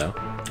 that's okay, though.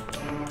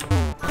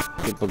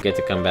 People get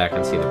to come back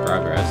and see the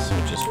progress,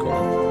 which is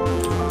cool.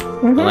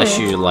 Mm-hmm. Unless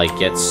you, like,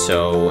 get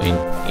so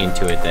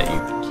into it that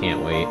you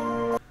can't wait.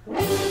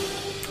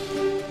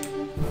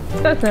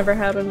 That's never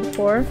happened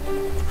before.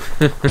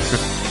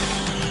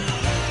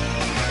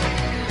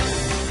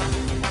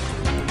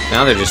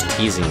 Now they're just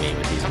teasing me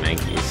with these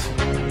Mankeys.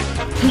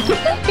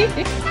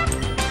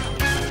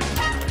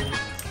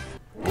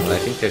 Well, I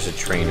think there's a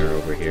trainer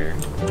over here.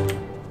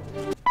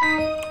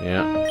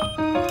 Yeah.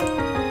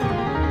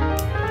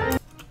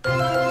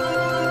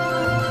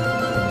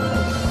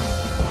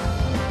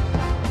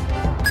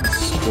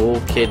 School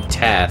kid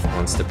Tath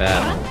wants to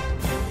battle.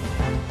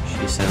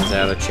 She sends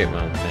out a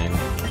chipmunk thing.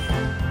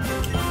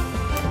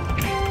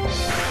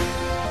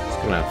 It's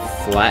gonna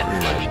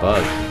flatten my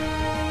bug.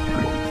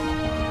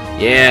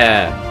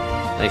 Yeah!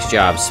 Nice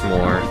job,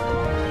 S'more.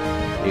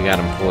 You got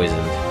him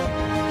poisoned.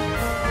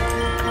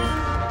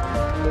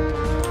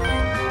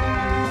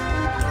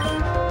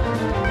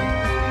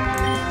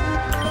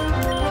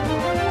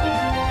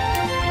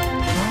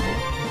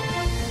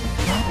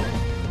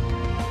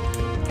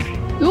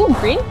 Ooh,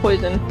 green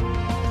poison.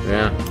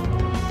 Yeah.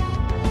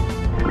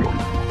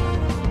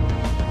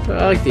 But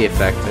I like the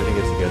effect. I think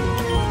it's good.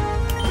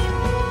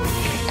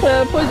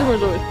 Poison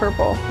was always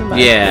purple.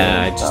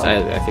 Yeah,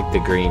 I think the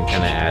green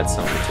kind of adds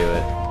something to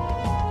it.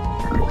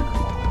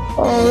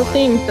 Oh, the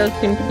theme does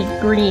seem to be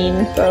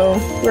green, so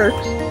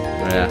works.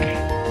 Yeah.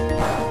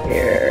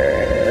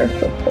 Here,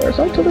 flip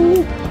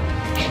horizontally.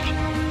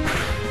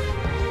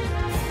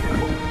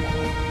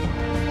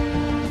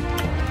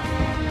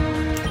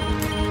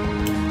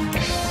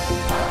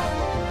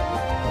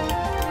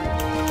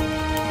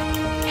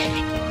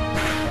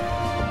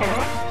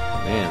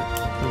 Man,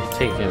 I'm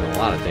taking a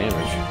lot of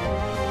damage.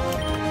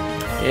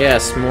 Yeah,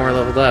 S'more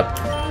leveled up.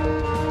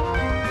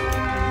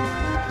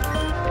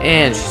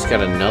 And she's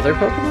got another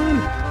Pokemon?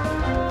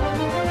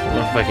 I don't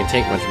know if I can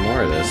take much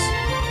more of this.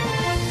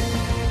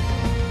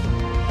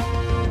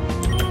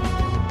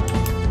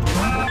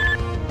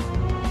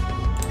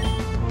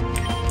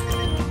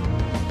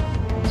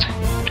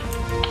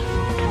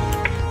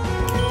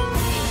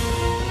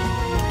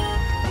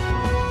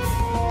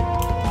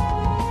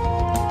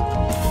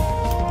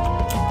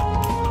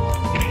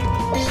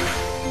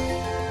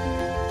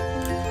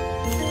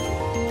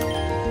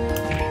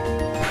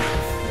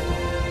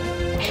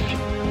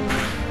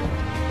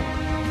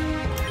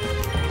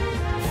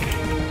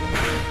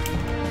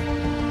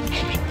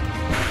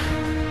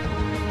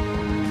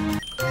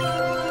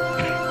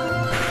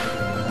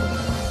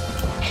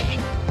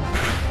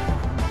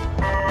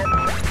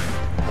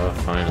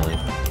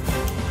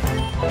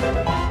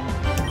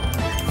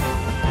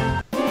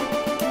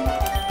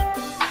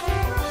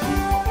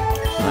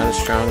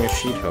 strong as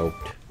she'd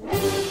hoped.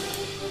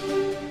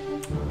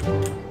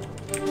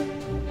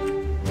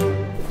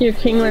 Your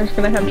Kingler's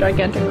gonna have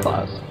gigantic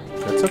claws.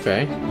 That's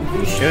okay.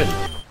 You should.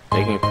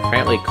 They can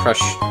apparently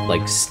crush,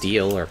 like,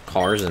 steel or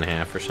cars in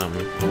half or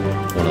something.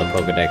 One of the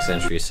Pokedex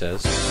entries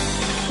says.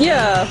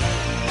 Yeah.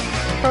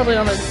 Probably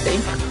on its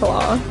big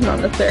claw, not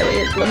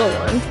necessarily its little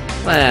one.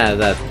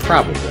 That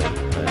probably.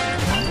 But...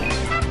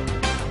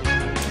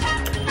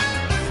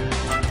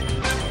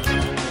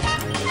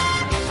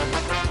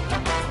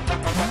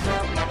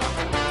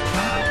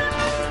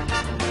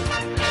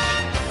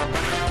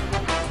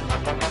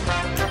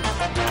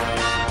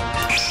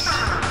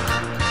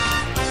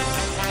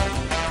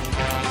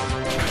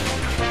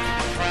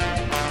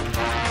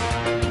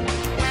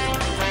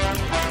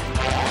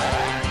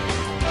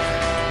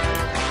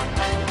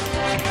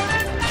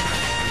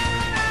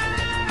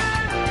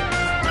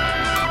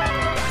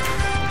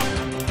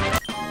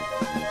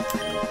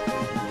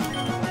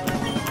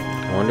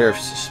 I wonder if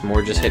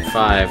S'more just hit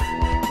 5.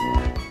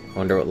 I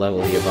wonder what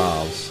level he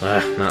evolves.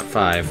 Not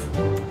 5.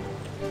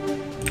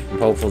 I'm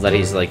hopeful that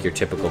he's like your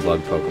typical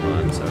bug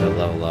Pokemon, so he'll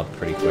level up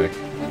pretty quick.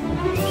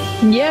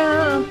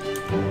 Yeah.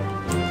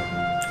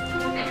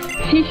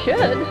 He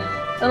should.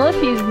 Unless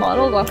he's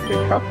modeled after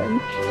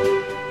Truffinch.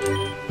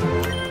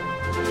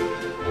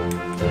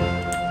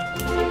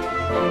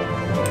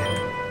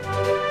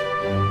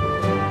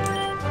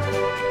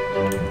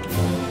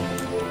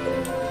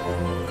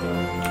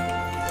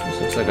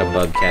 Looks like a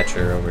bug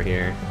catcher over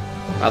here.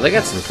 Wow, they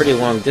got some pretty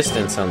long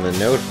distance on the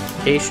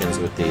notifications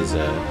with these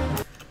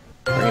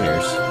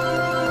trainers.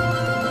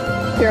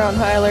 You're on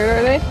high alert,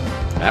 are they?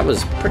 That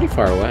was pretty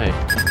far away.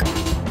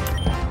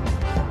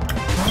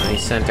 He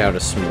sent out a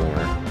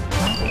S'more.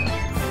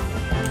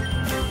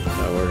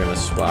 So we're gonna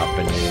swap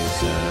and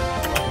use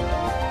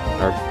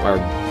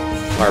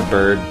our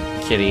bird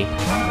kitty.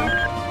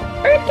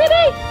 Bird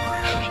kitty!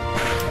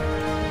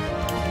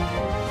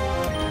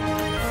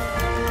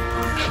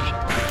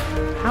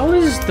 How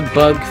is the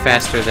bug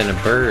faster than a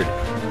bird?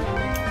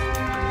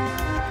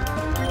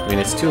 I mean,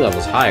 it's 2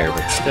 levels higher,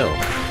 but still.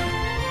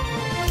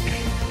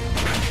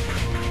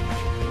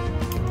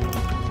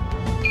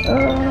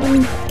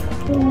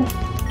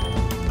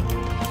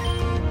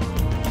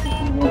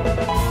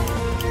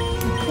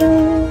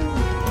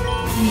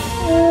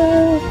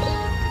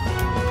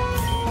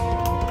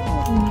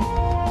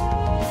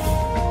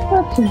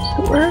 That seems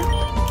to work.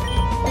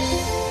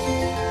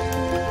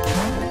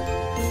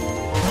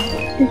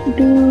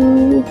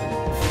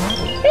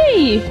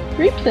 Hey!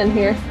 Reap's in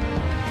here.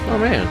 Oh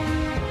man.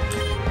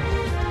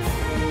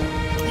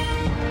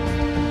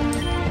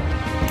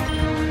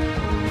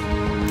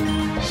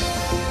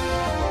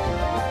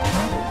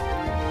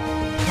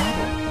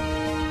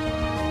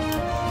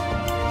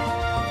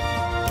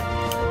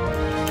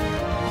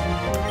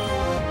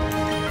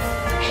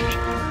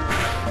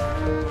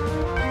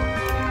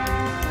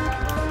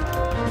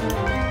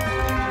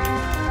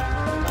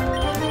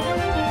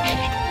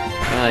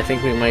 I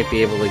think we might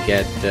be able to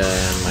get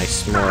my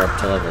S'more up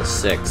to level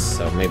 6,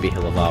 so maybe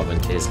he'll evolve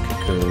into his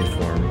cocoon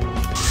form.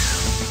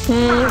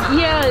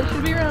 Yeah, it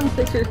should be around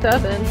 6 or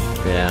 7.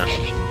 Yeah.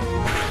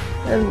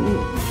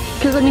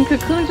 Because, I mean,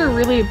 cocoons are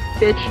really a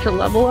bitch to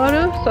level out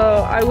of, so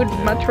I would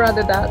much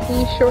rather that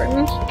be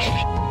shortened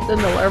than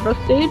the larva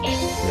stage.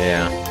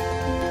 Yeah.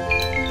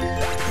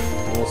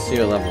 We'll see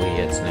what level he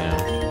hits now.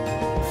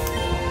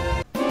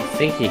 I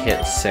think he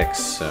hit 6,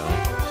 so...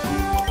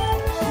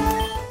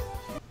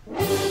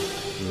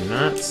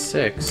 Not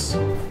 6.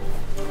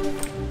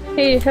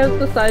 Hey, how's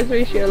the size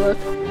ratio look?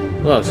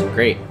 Looks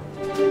great.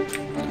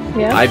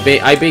 Yeah?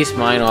 I base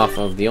mine off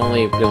of the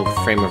only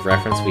frame of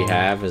reference we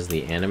have is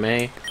the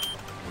anime.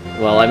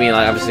 Well, I mean,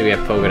 obviously we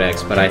have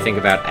Pokedex, but I think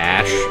about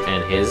Ash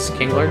and his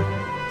Kingler.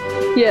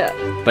 Yeah.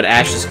 But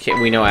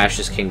we know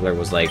Ash's Kingler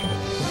was like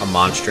a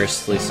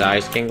monstrously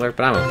sized Kingler,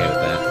 but I'm okay with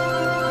that.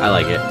 I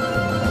like it.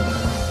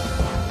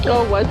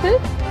 Oh, was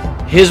it?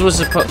 His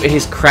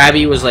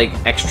Krabby was like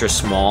extra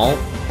small,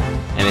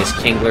 and his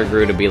Kingler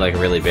grew to be like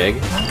really big.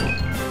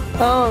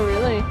 Oh,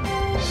 really?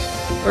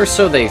 Or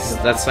so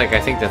that's like,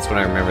 I think that's what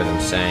I remember them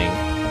saying.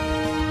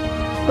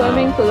 So I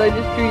mean, so they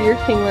just drew your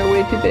Kingler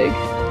way too big.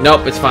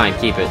 Nope, it's fine,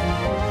 keep it.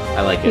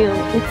 I like it.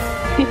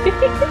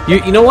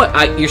 Yeah. You know what?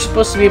 You're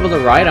supposed to be able to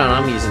ride on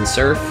them using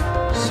Surf,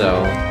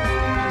 so...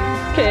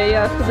 Okay,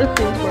 yeah, so this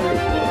seems more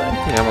reasonable then.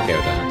 Yeah, I'm okay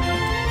with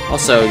that.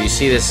 Also, you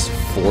see this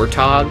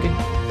Fortog?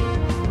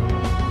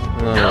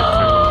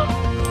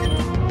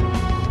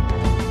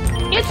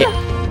 It's a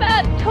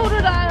fat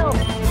Totodile!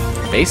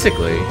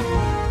 Basically.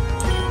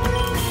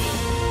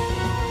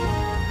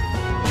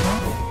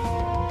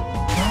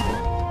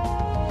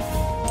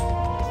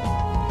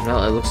 Well,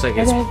 it looks like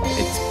it's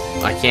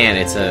I can't,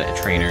 it's a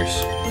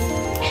trainer's.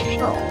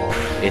 Oh.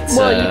 It's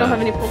well, you don't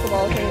have any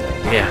Pokeballs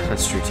anyway. Yeah,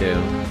 that's true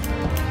too.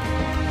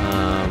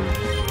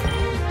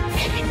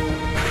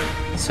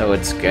 So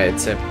it's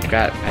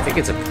got I think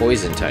it's a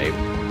poison type.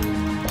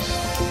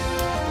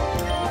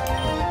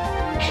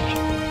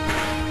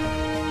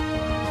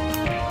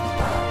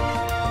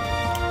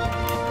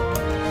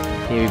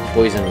 Maybe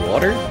poison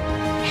water?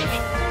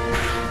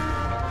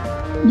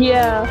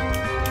 Yeah.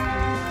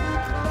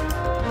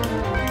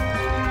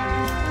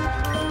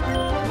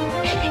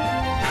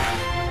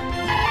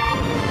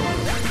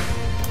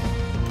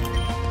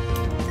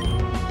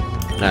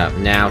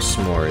 Now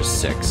S'more is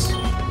 6.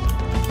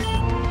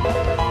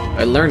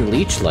 I learned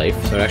Leech Life,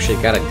 so it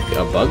actually got a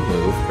bug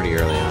move pretty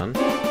early on.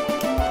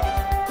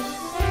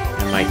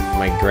 And my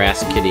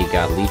grass kitty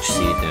got Leech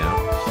Seed now.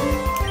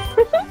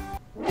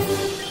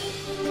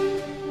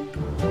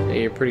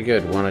 Hey, you're pretty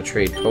good. Want to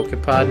trade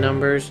Pokepod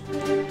numbers?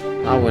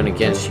 I'll win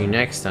against you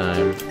next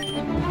time.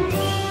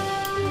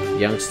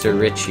 Youngster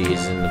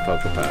Richie's in the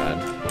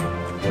Pokepod.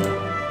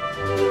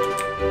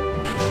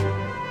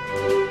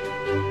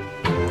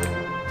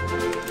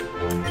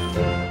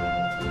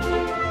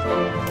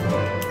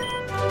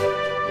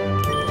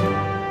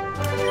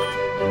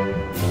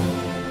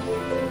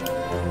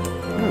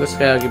 This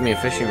guy will give me a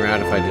fishing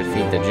rod if I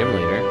defeat the gym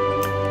leader.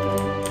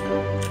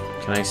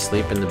 Can I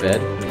sleep in the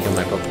bed and kill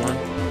my Pokemon?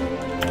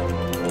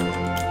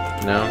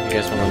 No? You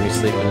guys won't let me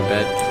sleep in the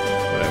bed?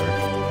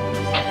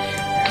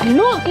 Whatever.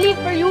 No sleep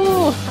for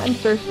you! I'm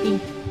thirsty.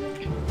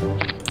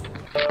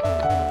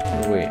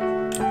 Oh, wait.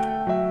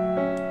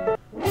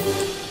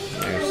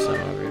 There's some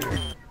over here.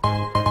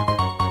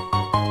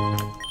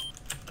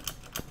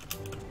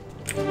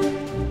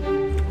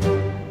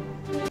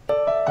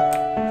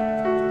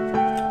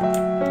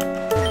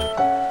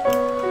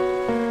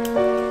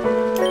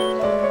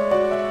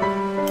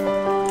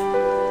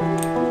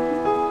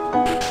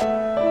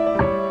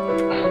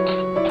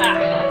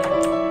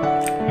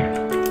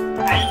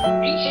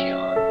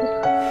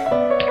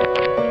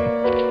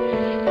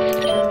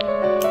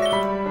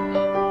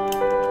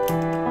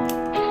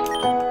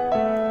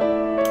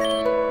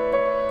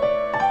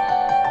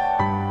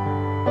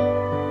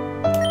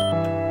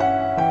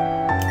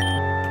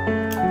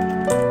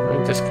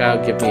 This guy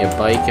will give me a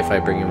bike if I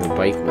bring him a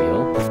bike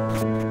wheel.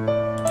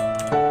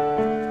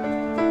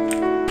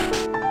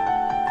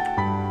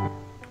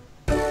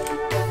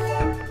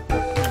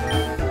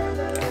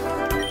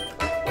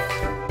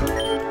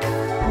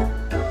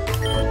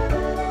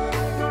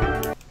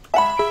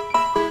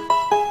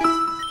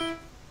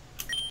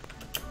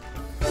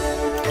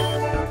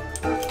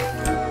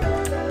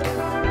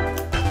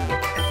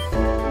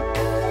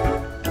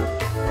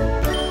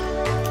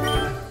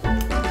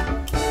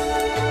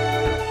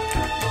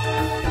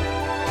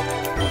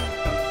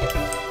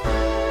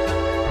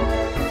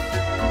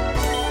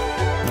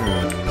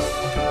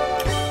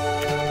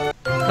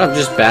 I'm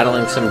just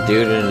battling some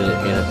dude in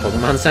a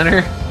Pokemon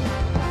Center?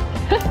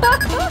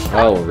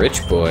 Oh,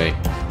 rich boy.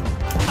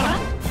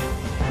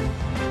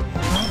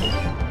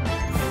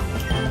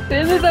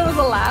 Didn't think that was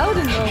allowed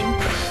in them.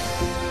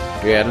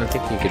 Yeah, I don't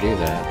think you could do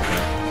that.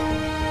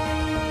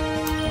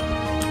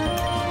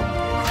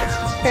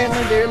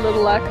 Apparently their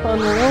little Axon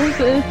Rules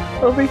is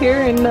over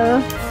here in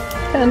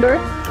Pandora.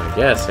 I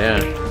guess, yeah.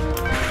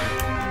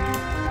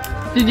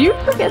 Did you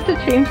forget to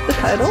change the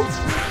title?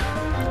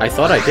 I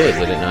thought I did.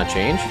 Did it not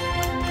change?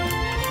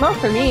 Not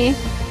for me.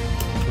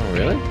 Oh,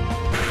 really?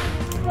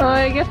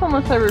 I guess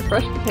unless I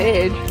refresh the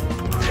page.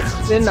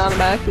 It didn't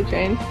automatically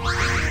change.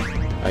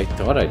 I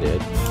thought I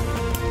did.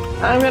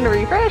 I'm gonna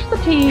refresh the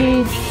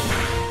page.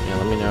 Yeah,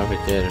 let me know if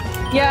it did.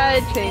 Yeah,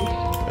 it changed.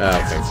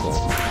 Oh, okay, cool.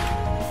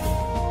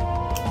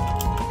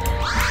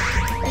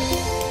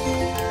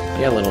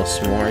 Yeah, little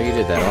S'more, you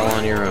did that all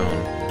on your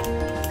own.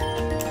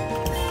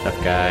 Tough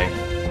guy.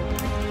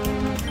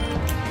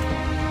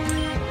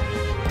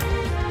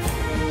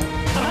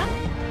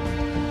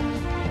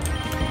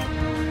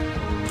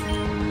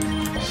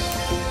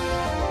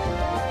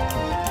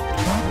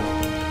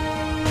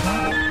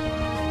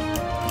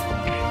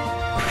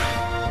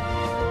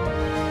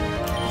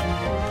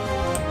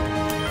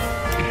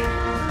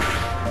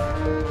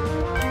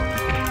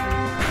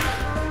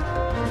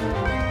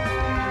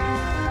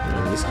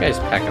 These guys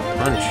pack a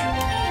punch.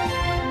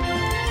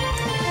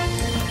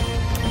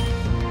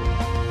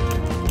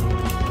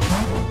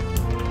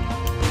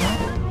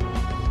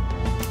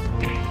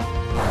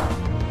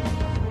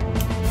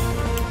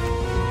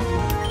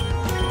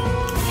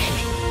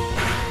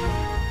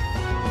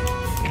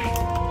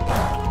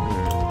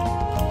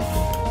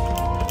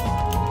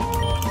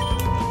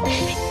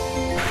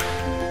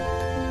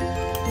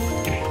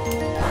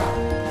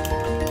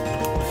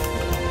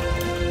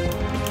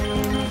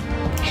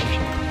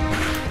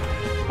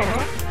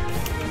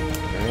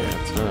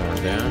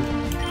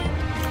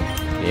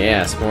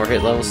 Yeah, S'more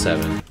hit level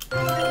 7.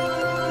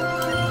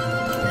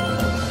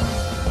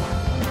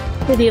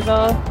 Did he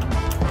evolve?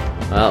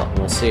 Well,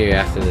 we'll see you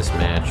after this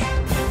match.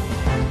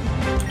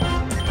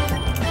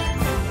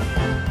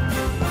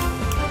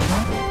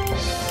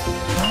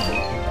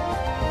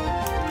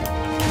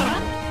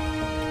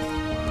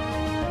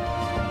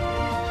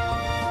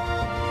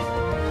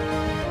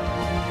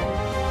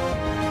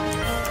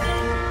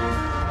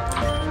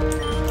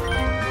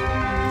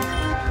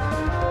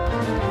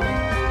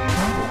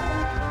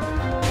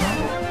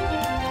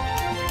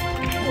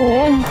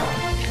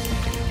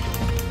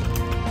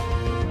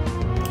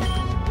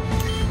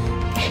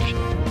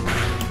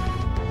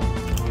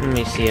 Let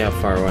me see how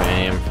far away I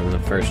am from the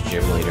first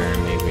gym leader,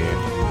 and maybe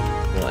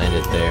end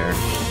it there.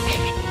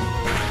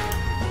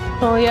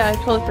 Oh yeah, I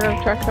totally forgot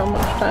to track how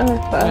much time I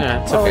passed.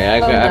 Yeah, it's okay.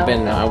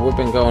 We've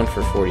been going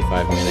for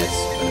 45 minutes,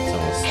 but it's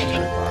almost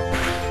 10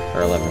 o'clock.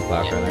 Or 11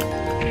 o'clock, rather.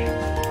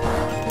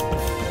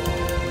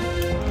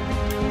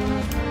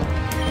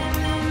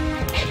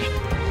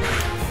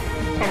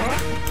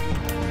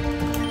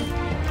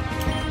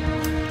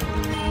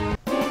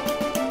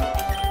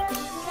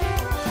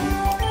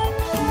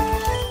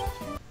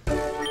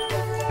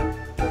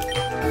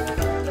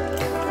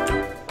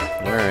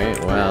 Alright,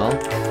 well...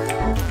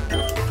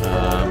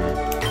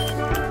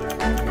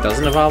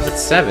 doesn't evolve at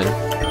 7.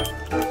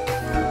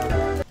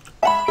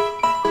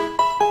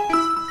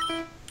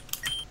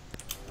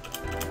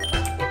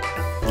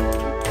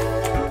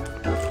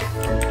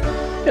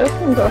 This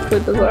one's awfully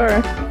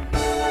bizarre.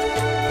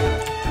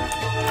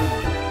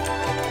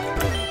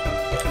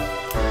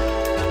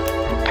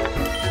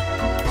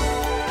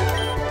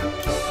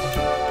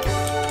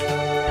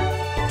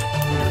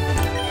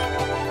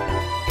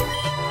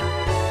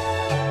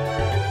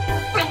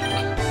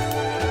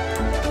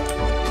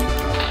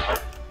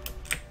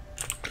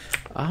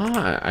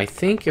 Ah, I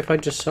think if I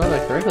just saw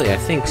that correctly, I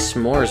think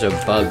S'more's a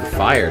bug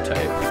fire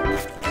type.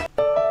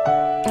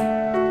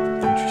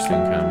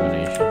 Interesting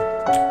combination.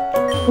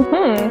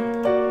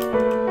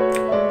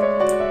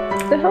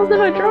 What the hell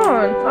did I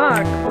draw on?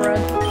 Ah,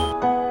 crud.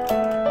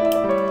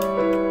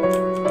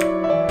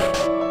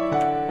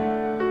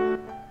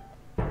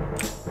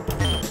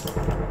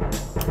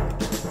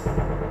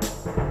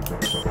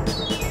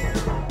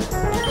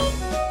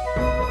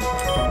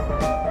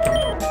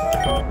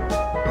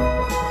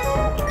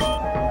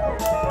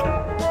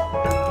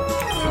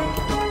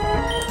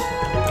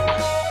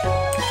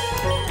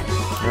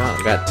 Well,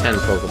 I got 10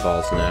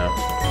 Pokeballs now.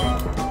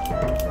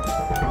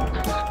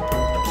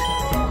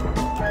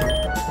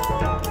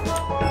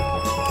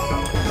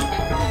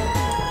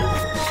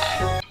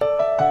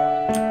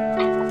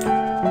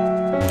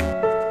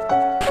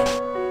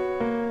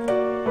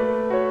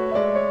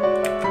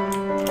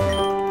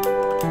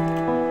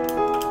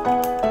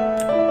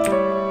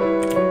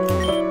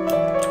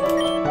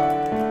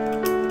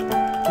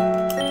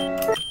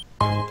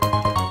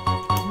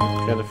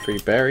 Got a free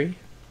berry.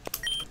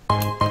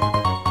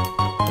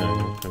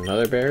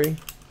 Another berry.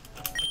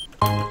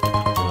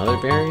 Another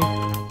berry.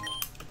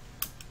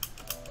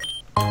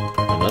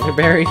 Another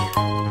berry.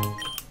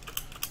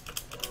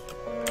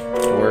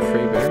 4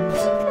 free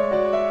berries.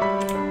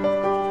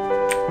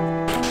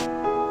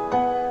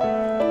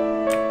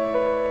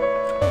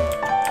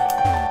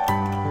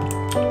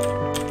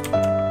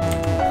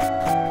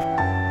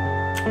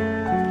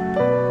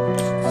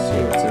 Let's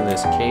see what's in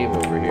this cave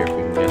over here if we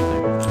can get there.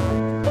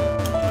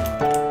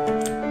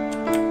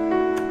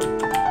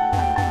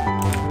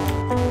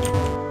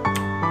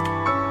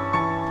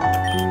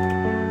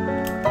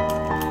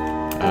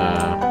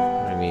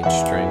 I need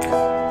strength.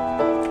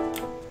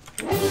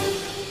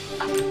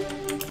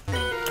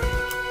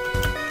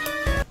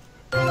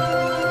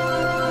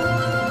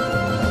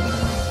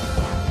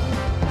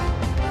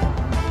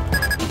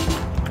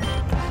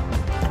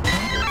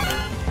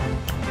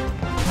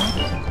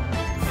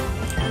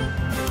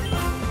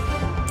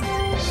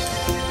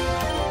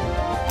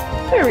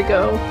 There we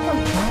go.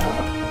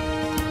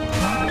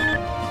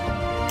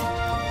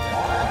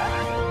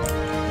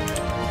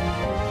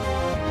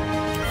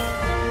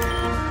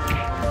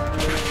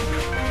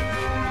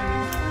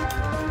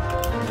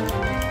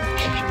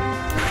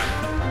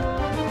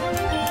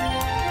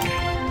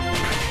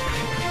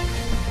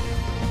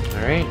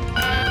 Alright.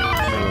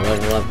 Trying to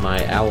level up my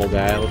owl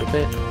guy a little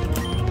bit.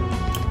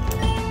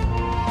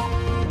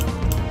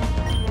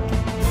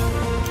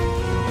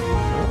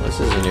 Oh, this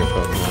is a new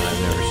Pokemon I've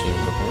never seen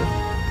before.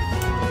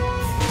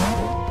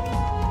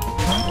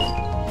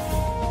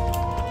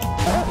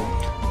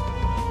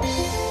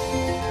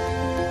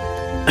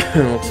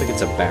 Looks like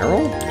it's a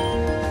barrel?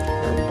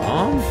 Or a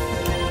bomb?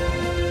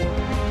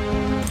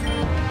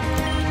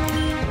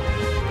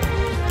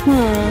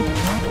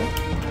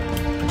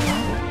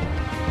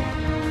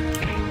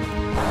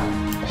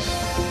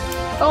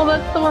 Oh,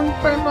 that's the one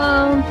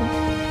from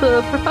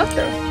the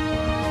professor.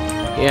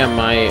 Yeah,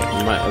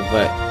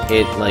 but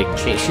it like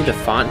changed. See, the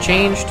font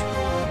changed.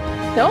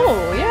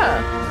 Oh,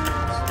 yeah.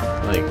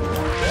 Like,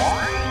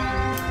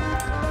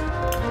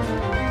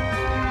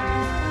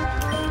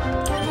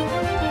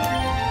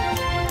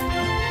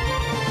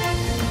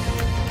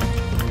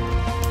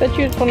 Bet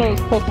you it's one of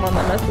those Pokemon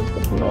that messes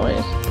with the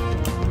noise.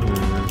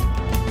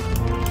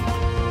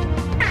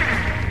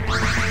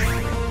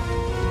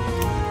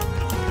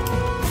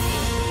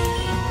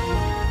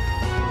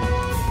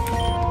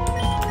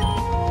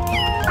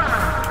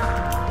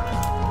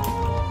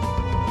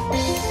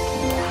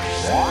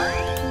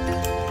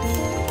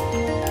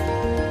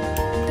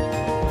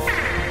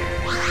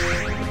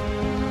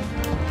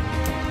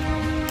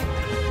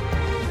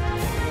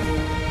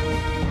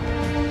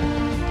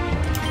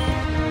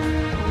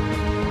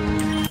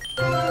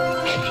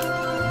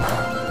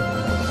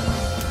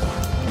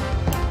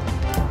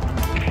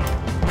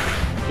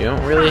 you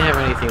don't really have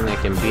anything that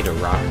can beat a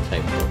rock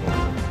type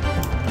Pokemon.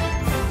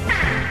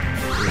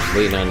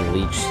 waiting on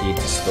Leech Seed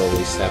to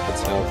slowly sap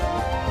its health.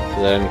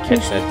 Because I didn't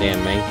catch that damn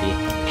Mankey.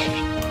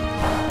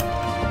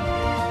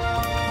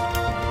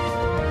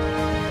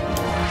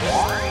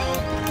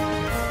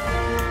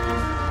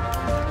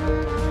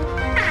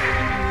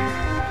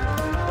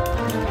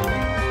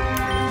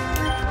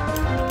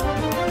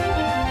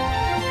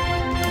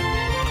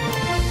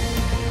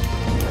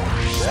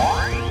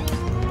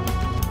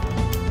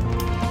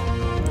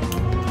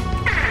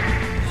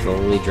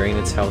 Slowly drain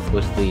its health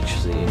with Leech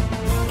Seed.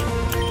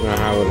 I don't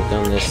know how I would have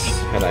done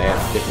this had I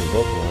had different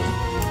Pokemon.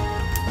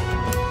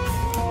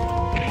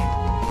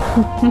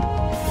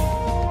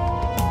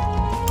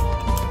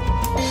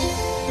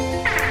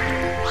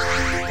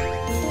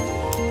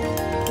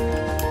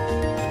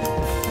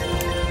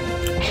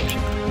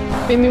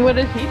 I mean, what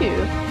does he do?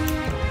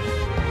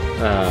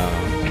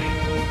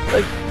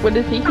 Like, what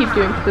does he keep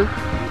doing? Because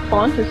his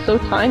font is so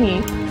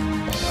tiny.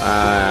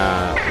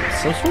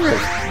 Some sort of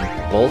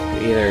bulk,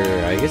 either,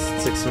 I guess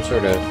it's like some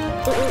sort of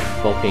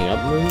bulking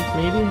up move,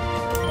 maybe?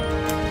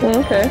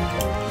 Okay.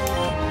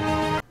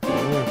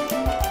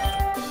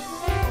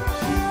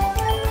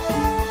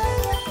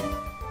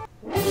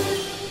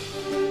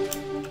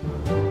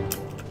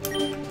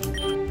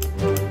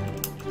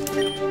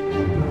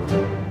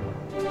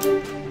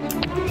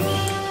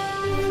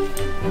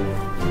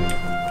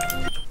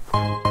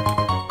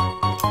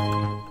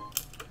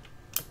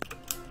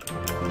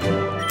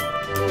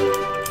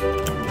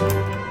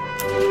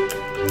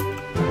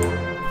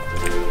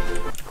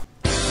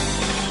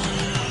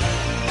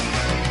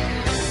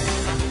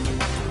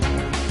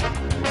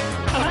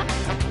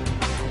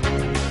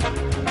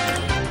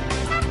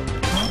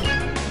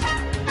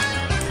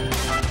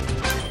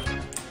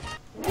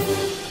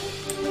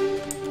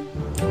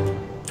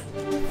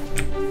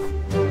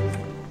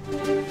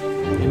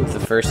 Into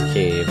the first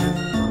cave.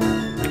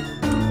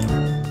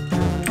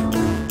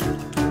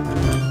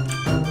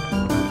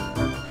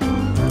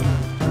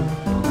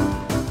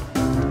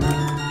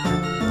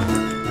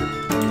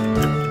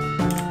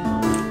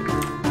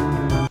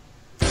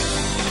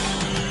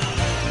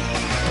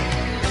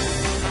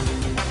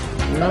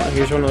 No,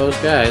 here's one of those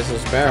guys,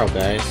 those barrel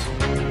guys.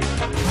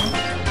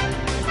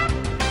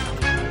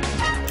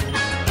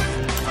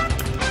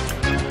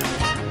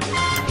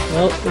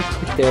 Well, looks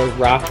like they're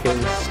rock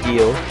and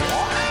steel.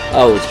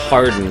 Oh, it's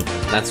hardened.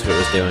 That's what it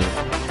was doing.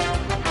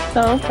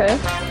 Oh, okay.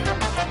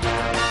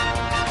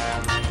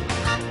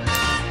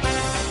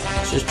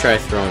 Let's just try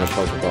throwing a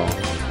Pokeball.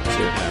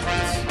 See what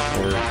happens.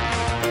 Or...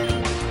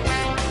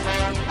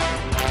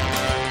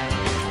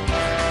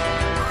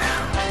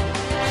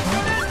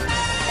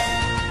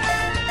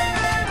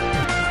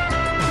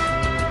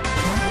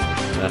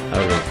 that would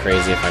have been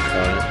crazy if I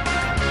caught it.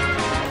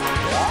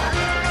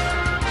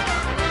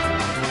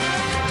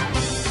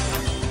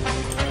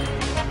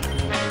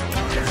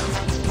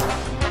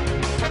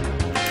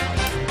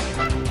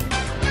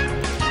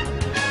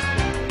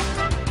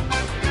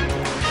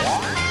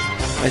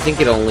 I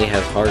think it only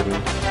has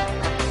hardened.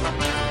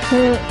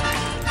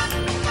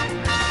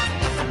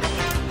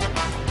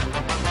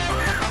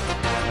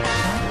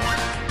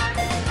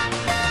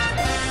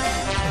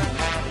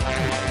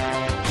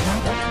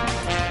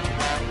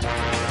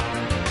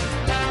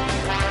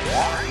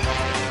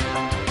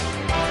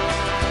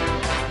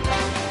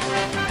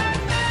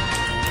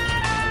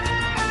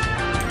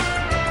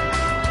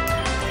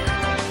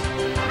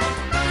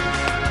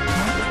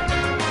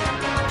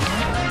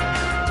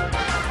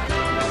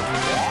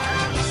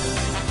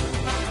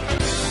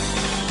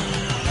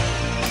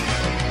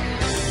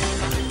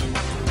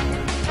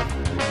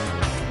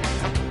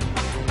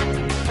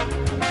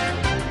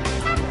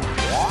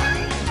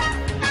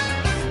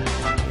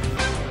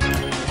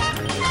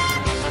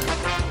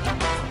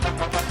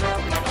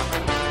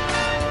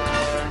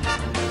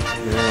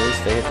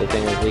 They hit the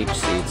thing with Leech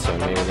Seed, so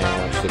maybe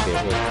now I should be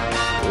able to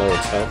lower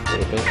its health a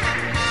little bit.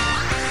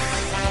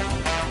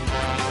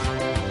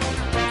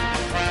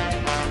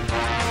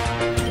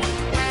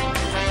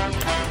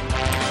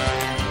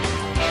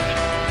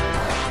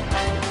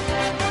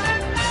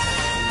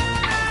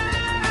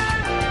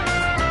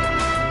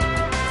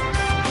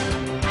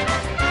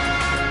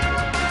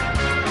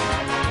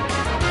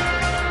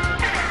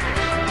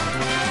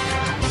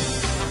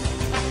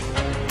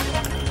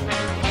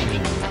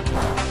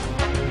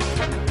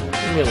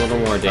 A little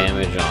more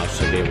damage, and I'll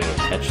actually be able to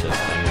catch this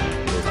thing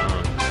and move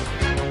on.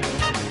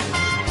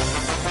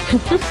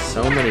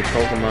 So many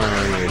Pokemon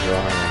on your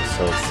drawing, I'm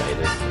so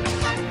excited.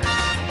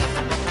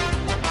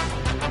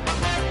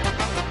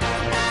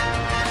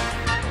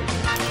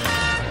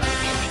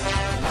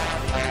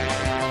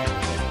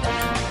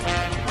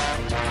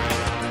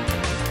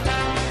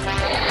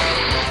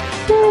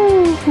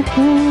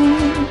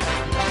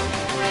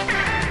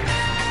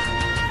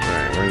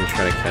 Alright, we're gonna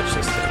try to catch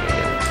this thing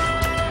again.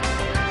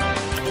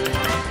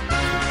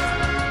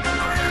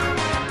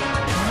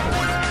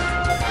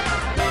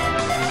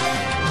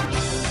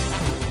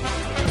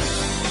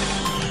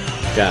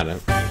 Got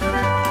it.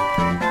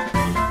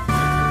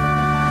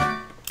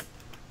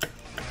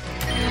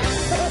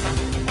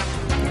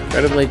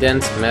 Incredibly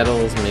dense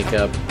metals make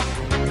up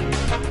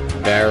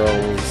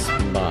barrel's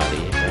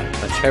body.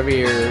 Much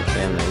heavier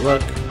than they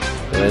look.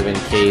 They live in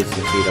caves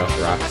that feed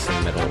off rocks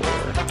and metal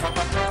ore.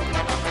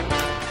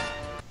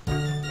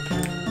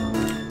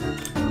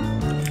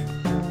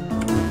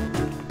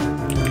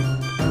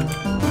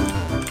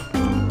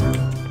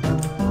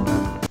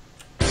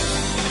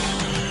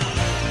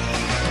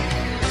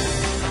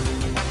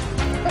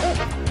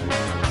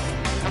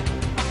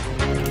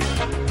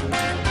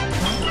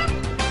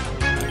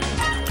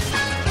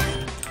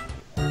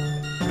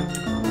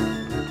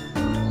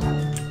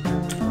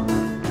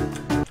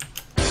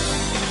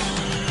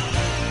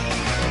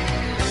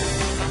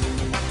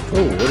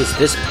 Oh, what is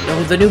this?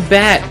 Oh, the new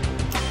bat!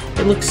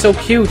 It looks so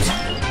cute!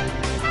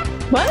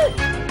 What?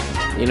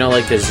 You know,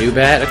 like the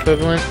Zubat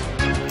equivalent?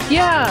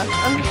 Yeah,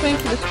 I'm just waiting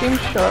for the stream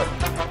to show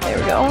up. There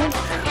we go.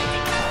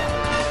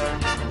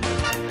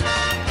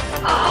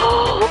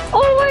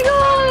 Oh my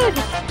god!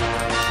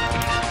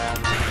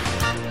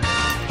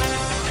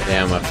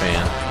 Yeah, I'm a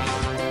fan.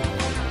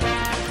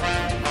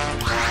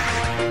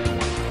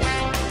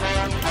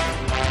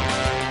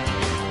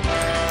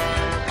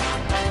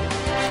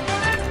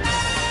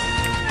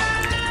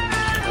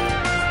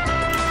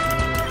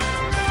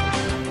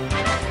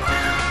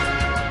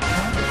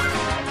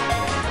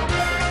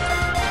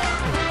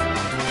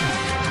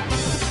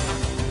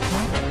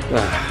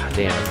 Ah,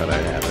 damn, I thought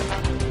I'd have it.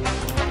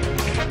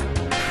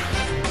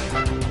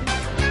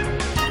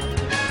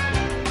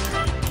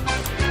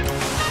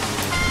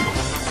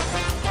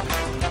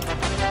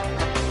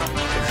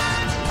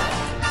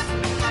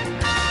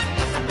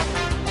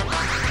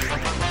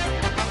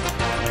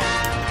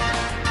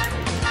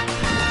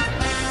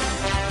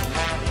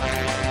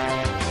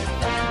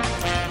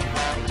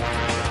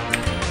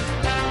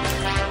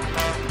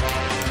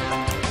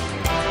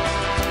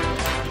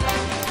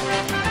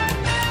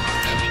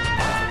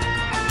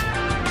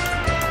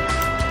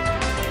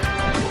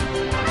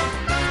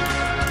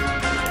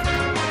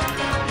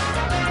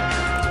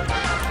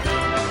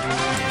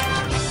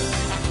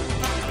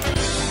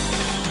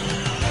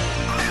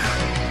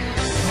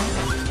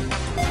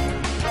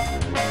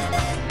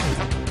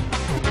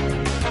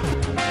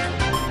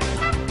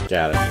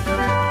 Got it.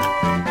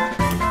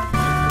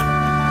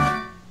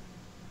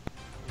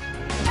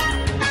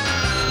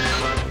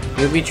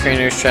 Newbie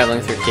trainers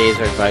traveling through caves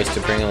are advised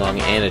to bring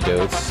along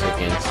antidotes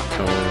against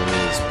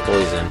Tommy's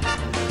poison,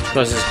 which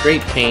causes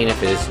great pain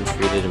if it isn't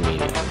treated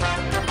immediately.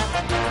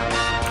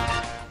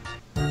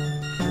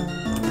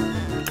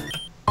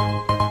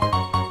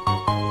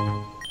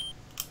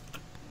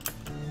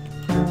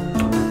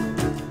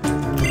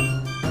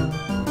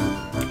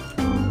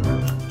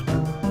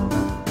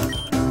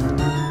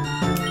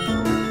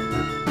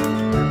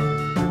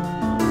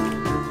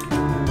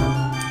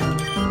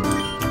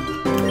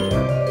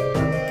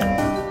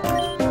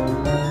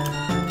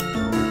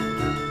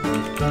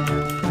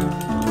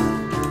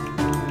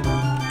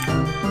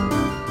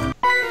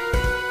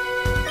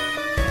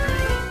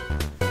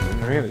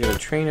 Alright, we got a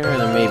trainer, and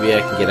then maybe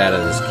I can get out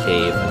of this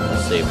cave and we'll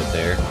save it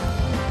there.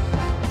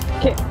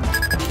 Okay.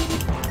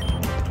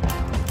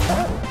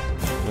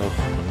 Oh,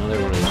 another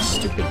one of these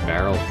stupid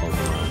barrel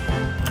Pokemon.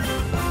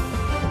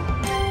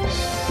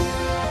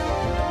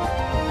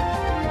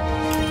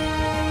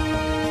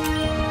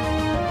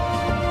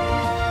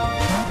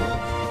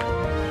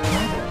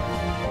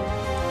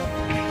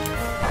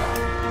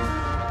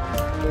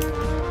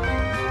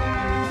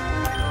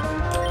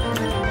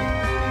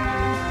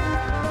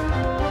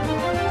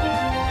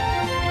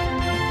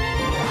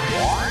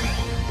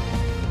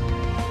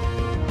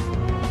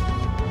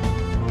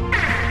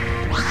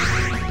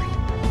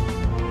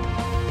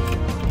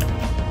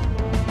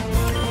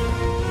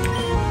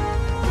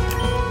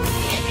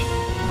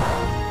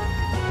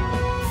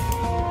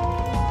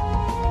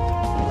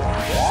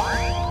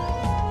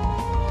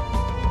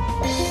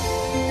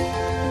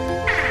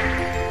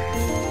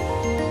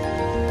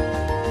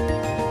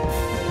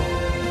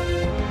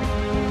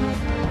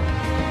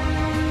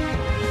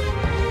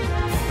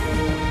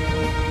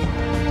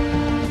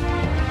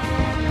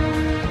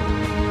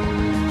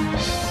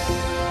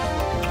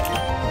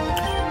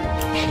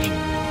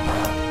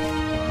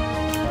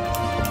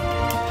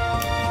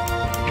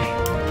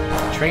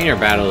 Trainer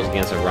battles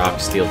against a rock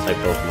steel type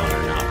Pokemon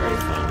are not very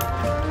fun.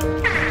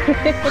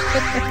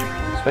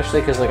 Especially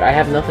because like I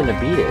have nothing to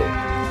beat it.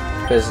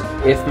 Because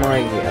if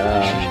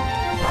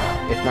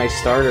my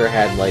starter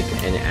had like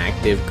an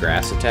active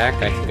grass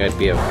attack, I think I'd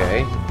be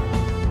okay.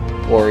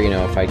 Or, you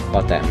know, if I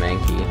caught that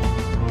Mankey.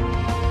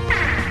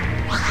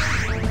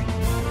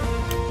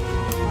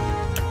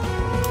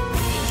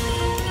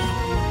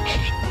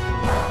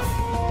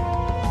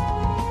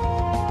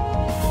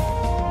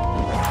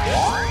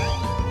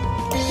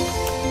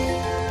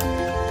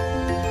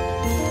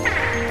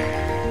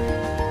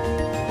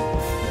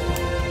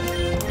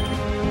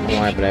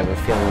 But I have a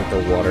feeling that the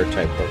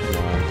water-type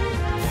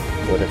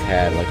Pokemon would have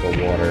had, like, a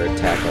water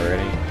attack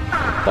already.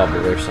 A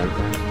bubble or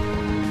something.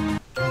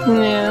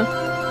 Yeah.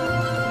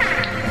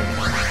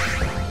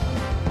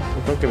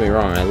 Well, don't get me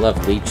wrong, I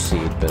love Leech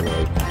Seed, but,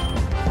 like,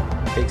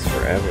 it takes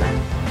forever.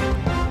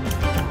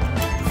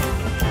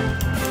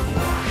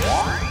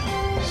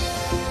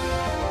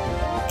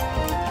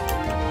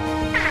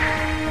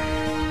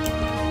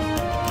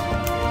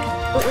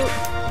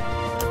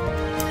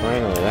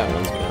 Finally, that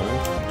one's gone.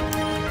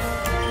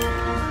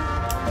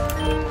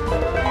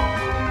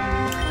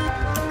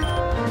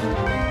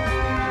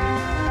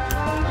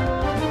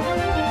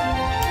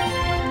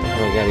 Oh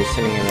my god, he's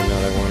sitting in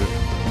another one.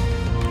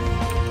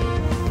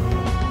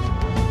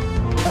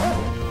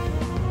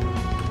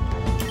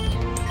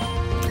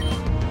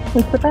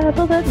 It's the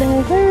battle that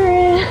never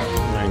ends.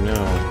 I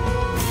know.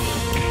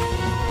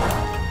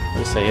 At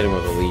least I hit him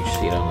with a leech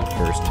seed on the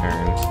first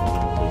turn, so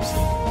at least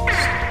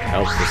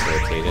health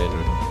facilitated,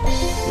 and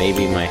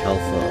maybe my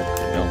health will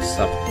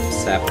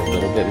sap a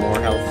little bit more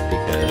health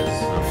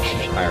because I'm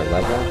at a higher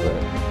level, but...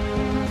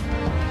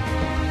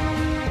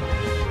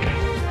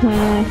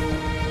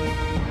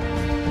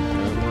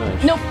 Not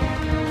much. Nope.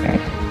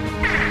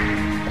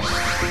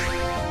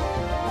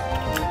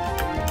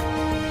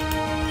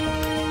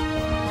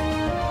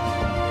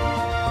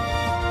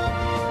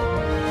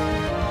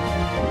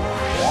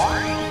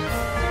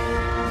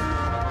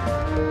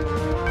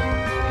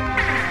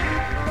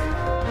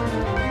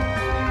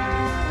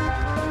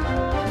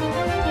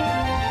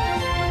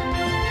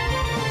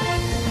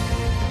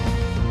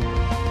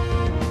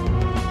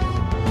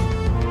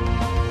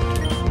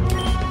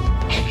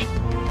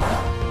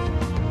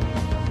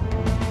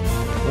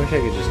 I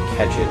could just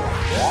catch it.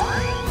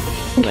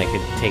 And I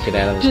could take it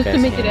out of this Just guy's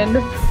to make it hand.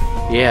 end.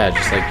 Yeah,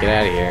 just like, get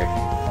out of here.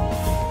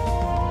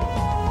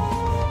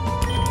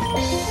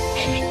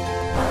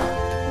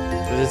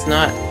 Because it's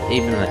not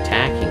even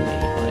attacking me,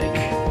 like...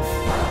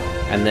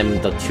 And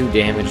then the 2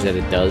 damage that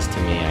it does to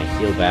me, I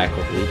heal back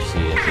with Leech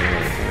Seed at the end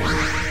of the turn.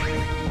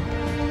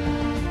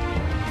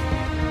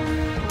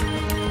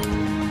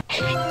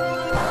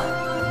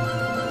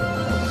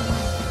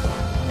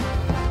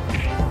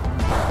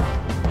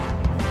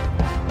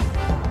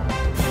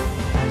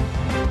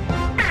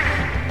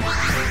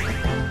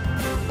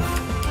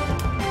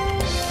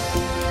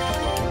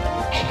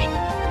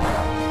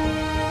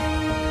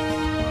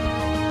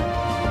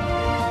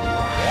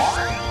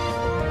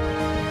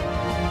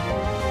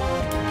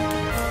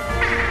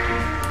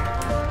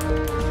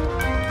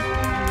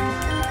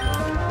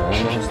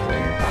 Almost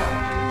there.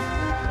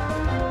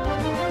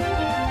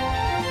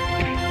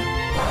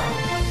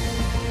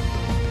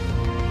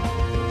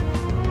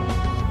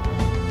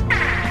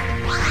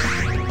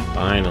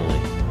 Finally.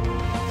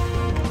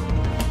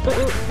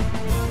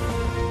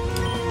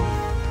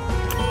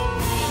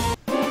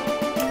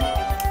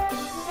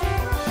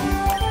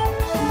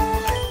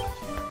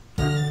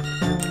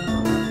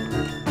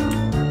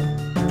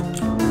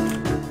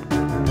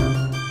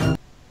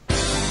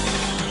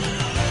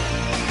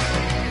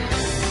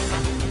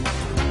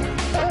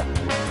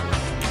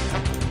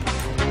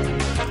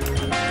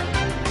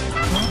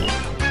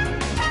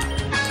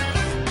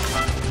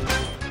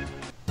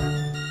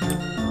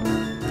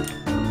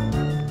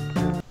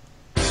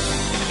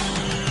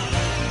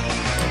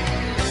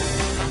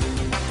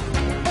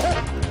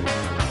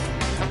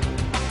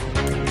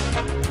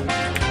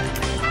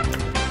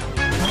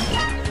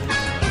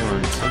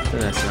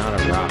 That's not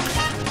a rock.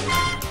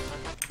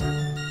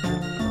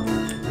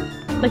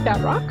 Like that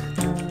rock?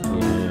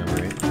 Yeah,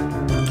 right.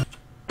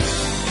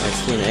 I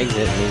see an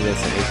exit, maybe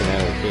that's an exit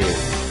out of the cave.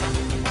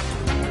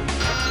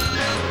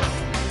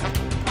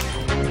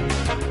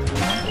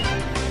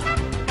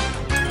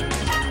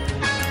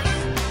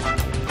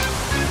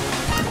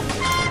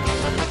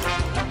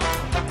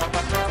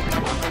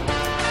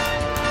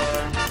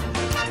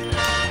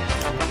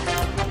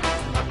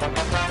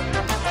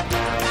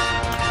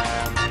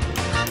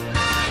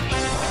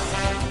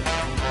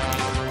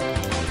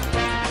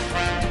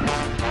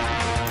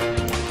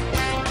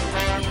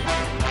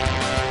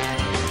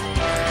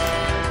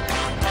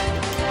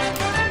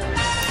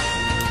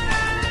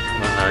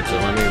 So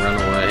let me run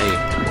away.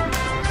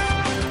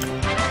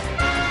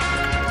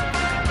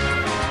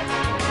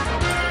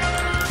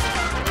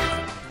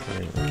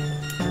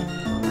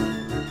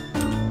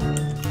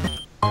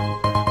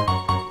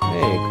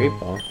 Hey, great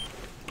ball.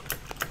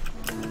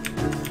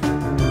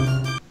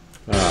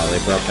 Oh, they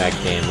brought back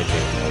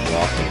damaging while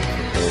walking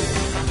for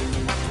poison.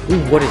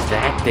 Ooh, what is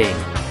that thing?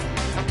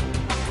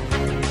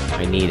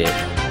 I need it.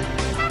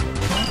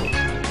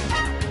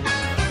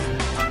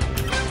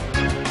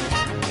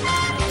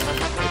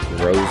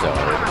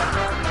 Rosard.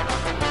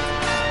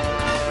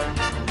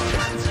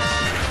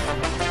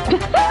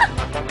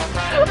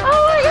 Oh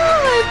my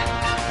god!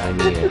 I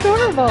need it. It's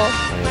adorable. I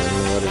don't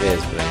know what it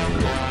is, but I need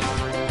it.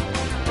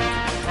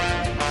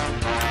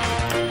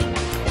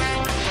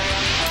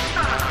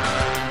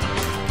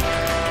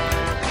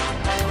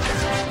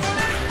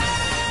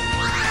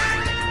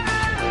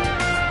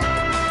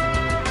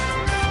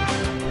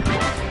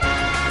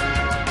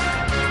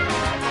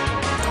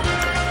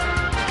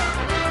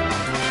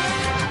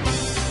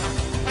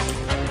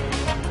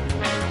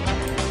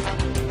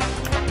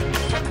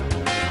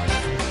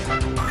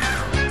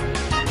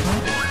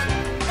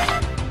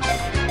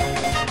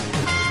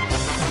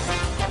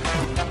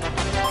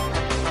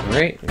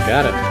 Alright,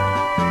 got it.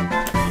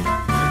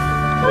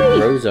 The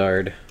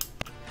Rosard.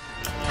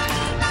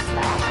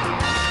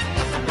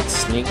 It's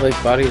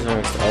snake-like bodies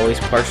almost always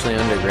partially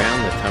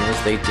underground. The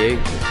tunnels they dig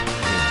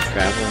and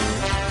traveling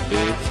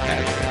caves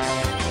hazardous.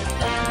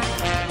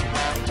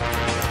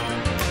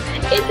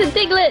 It's a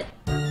Diglett!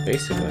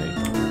 Basically.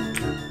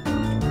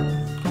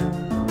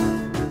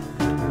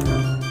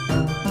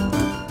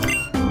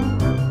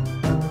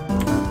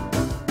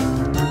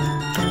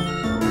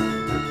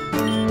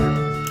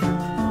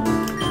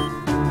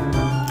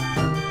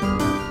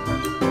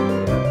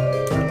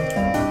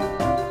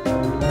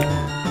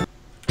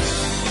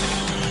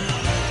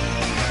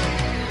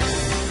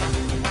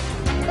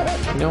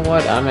 You know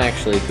what? I'm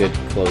actually good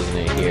closing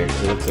it here,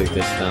 because it looks like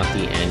this is not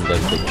the end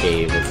of the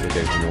cave. It looks like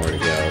there's more to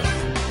go.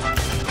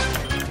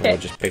 We'll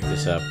just pick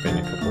this up in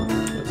a couple,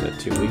 what's that,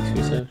 2 weeks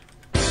we said?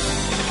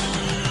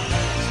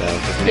 So,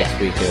 because next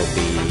week it'll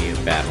be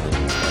battling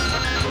and stuff.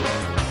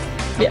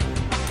 Yeah.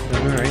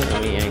 Alright,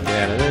 let me get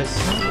out of this.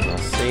 I'll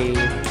save.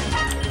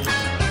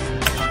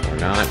 Or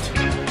not.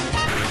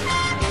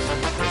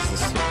 This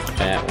is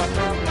that one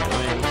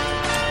away.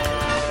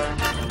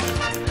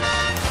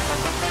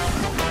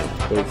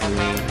 Poison me.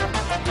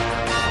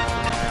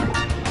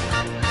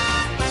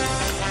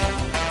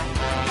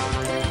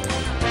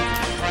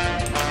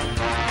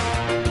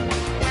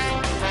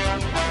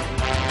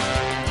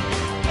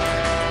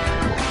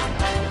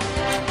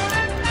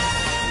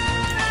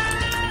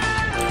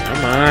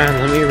 Come on,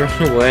 let me run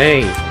away.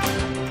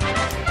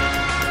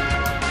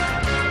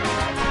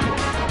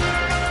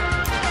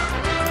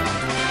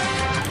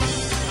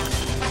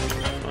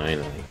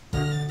 Finally.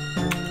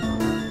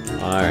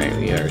 Alright,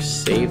 we are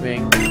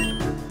saving.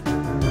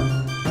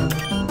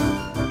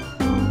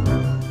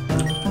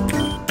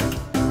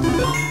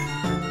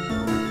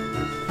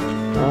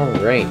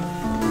 Alright.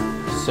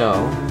 So,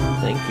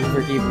 thank you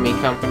for keeping me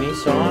company,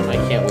 Saune. I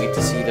can't wait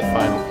to see the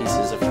final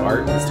pieces of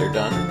art once they're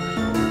done.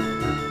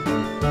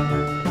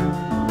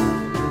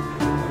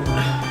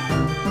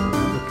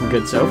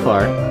 Good so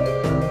far.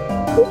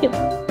 Thank you.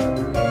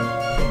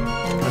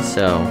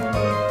 So,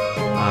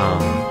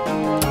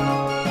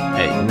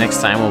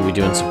 next time we'll be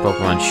doing some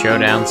Pokemon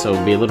Showdown, so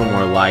it'll be a little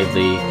more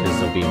lively because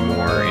there'll be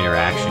more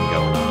interaction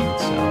going on.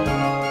 So,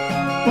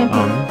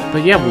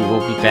 but yeah, we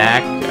will be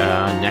back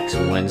next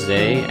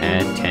Wednesday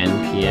at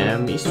 10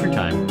 p.m. Eastern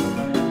Time.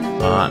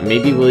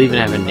 Maybe we'll even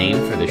have a name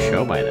for the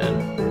show by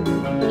then.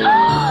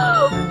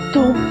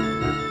 Don't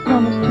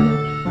promise too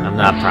much. I'm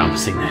not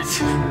promising that.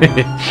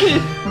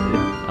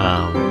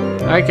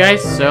 Alright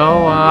guys,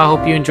 so I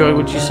hope you enjoyed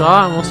what you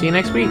saw, and we'll see you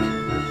next week.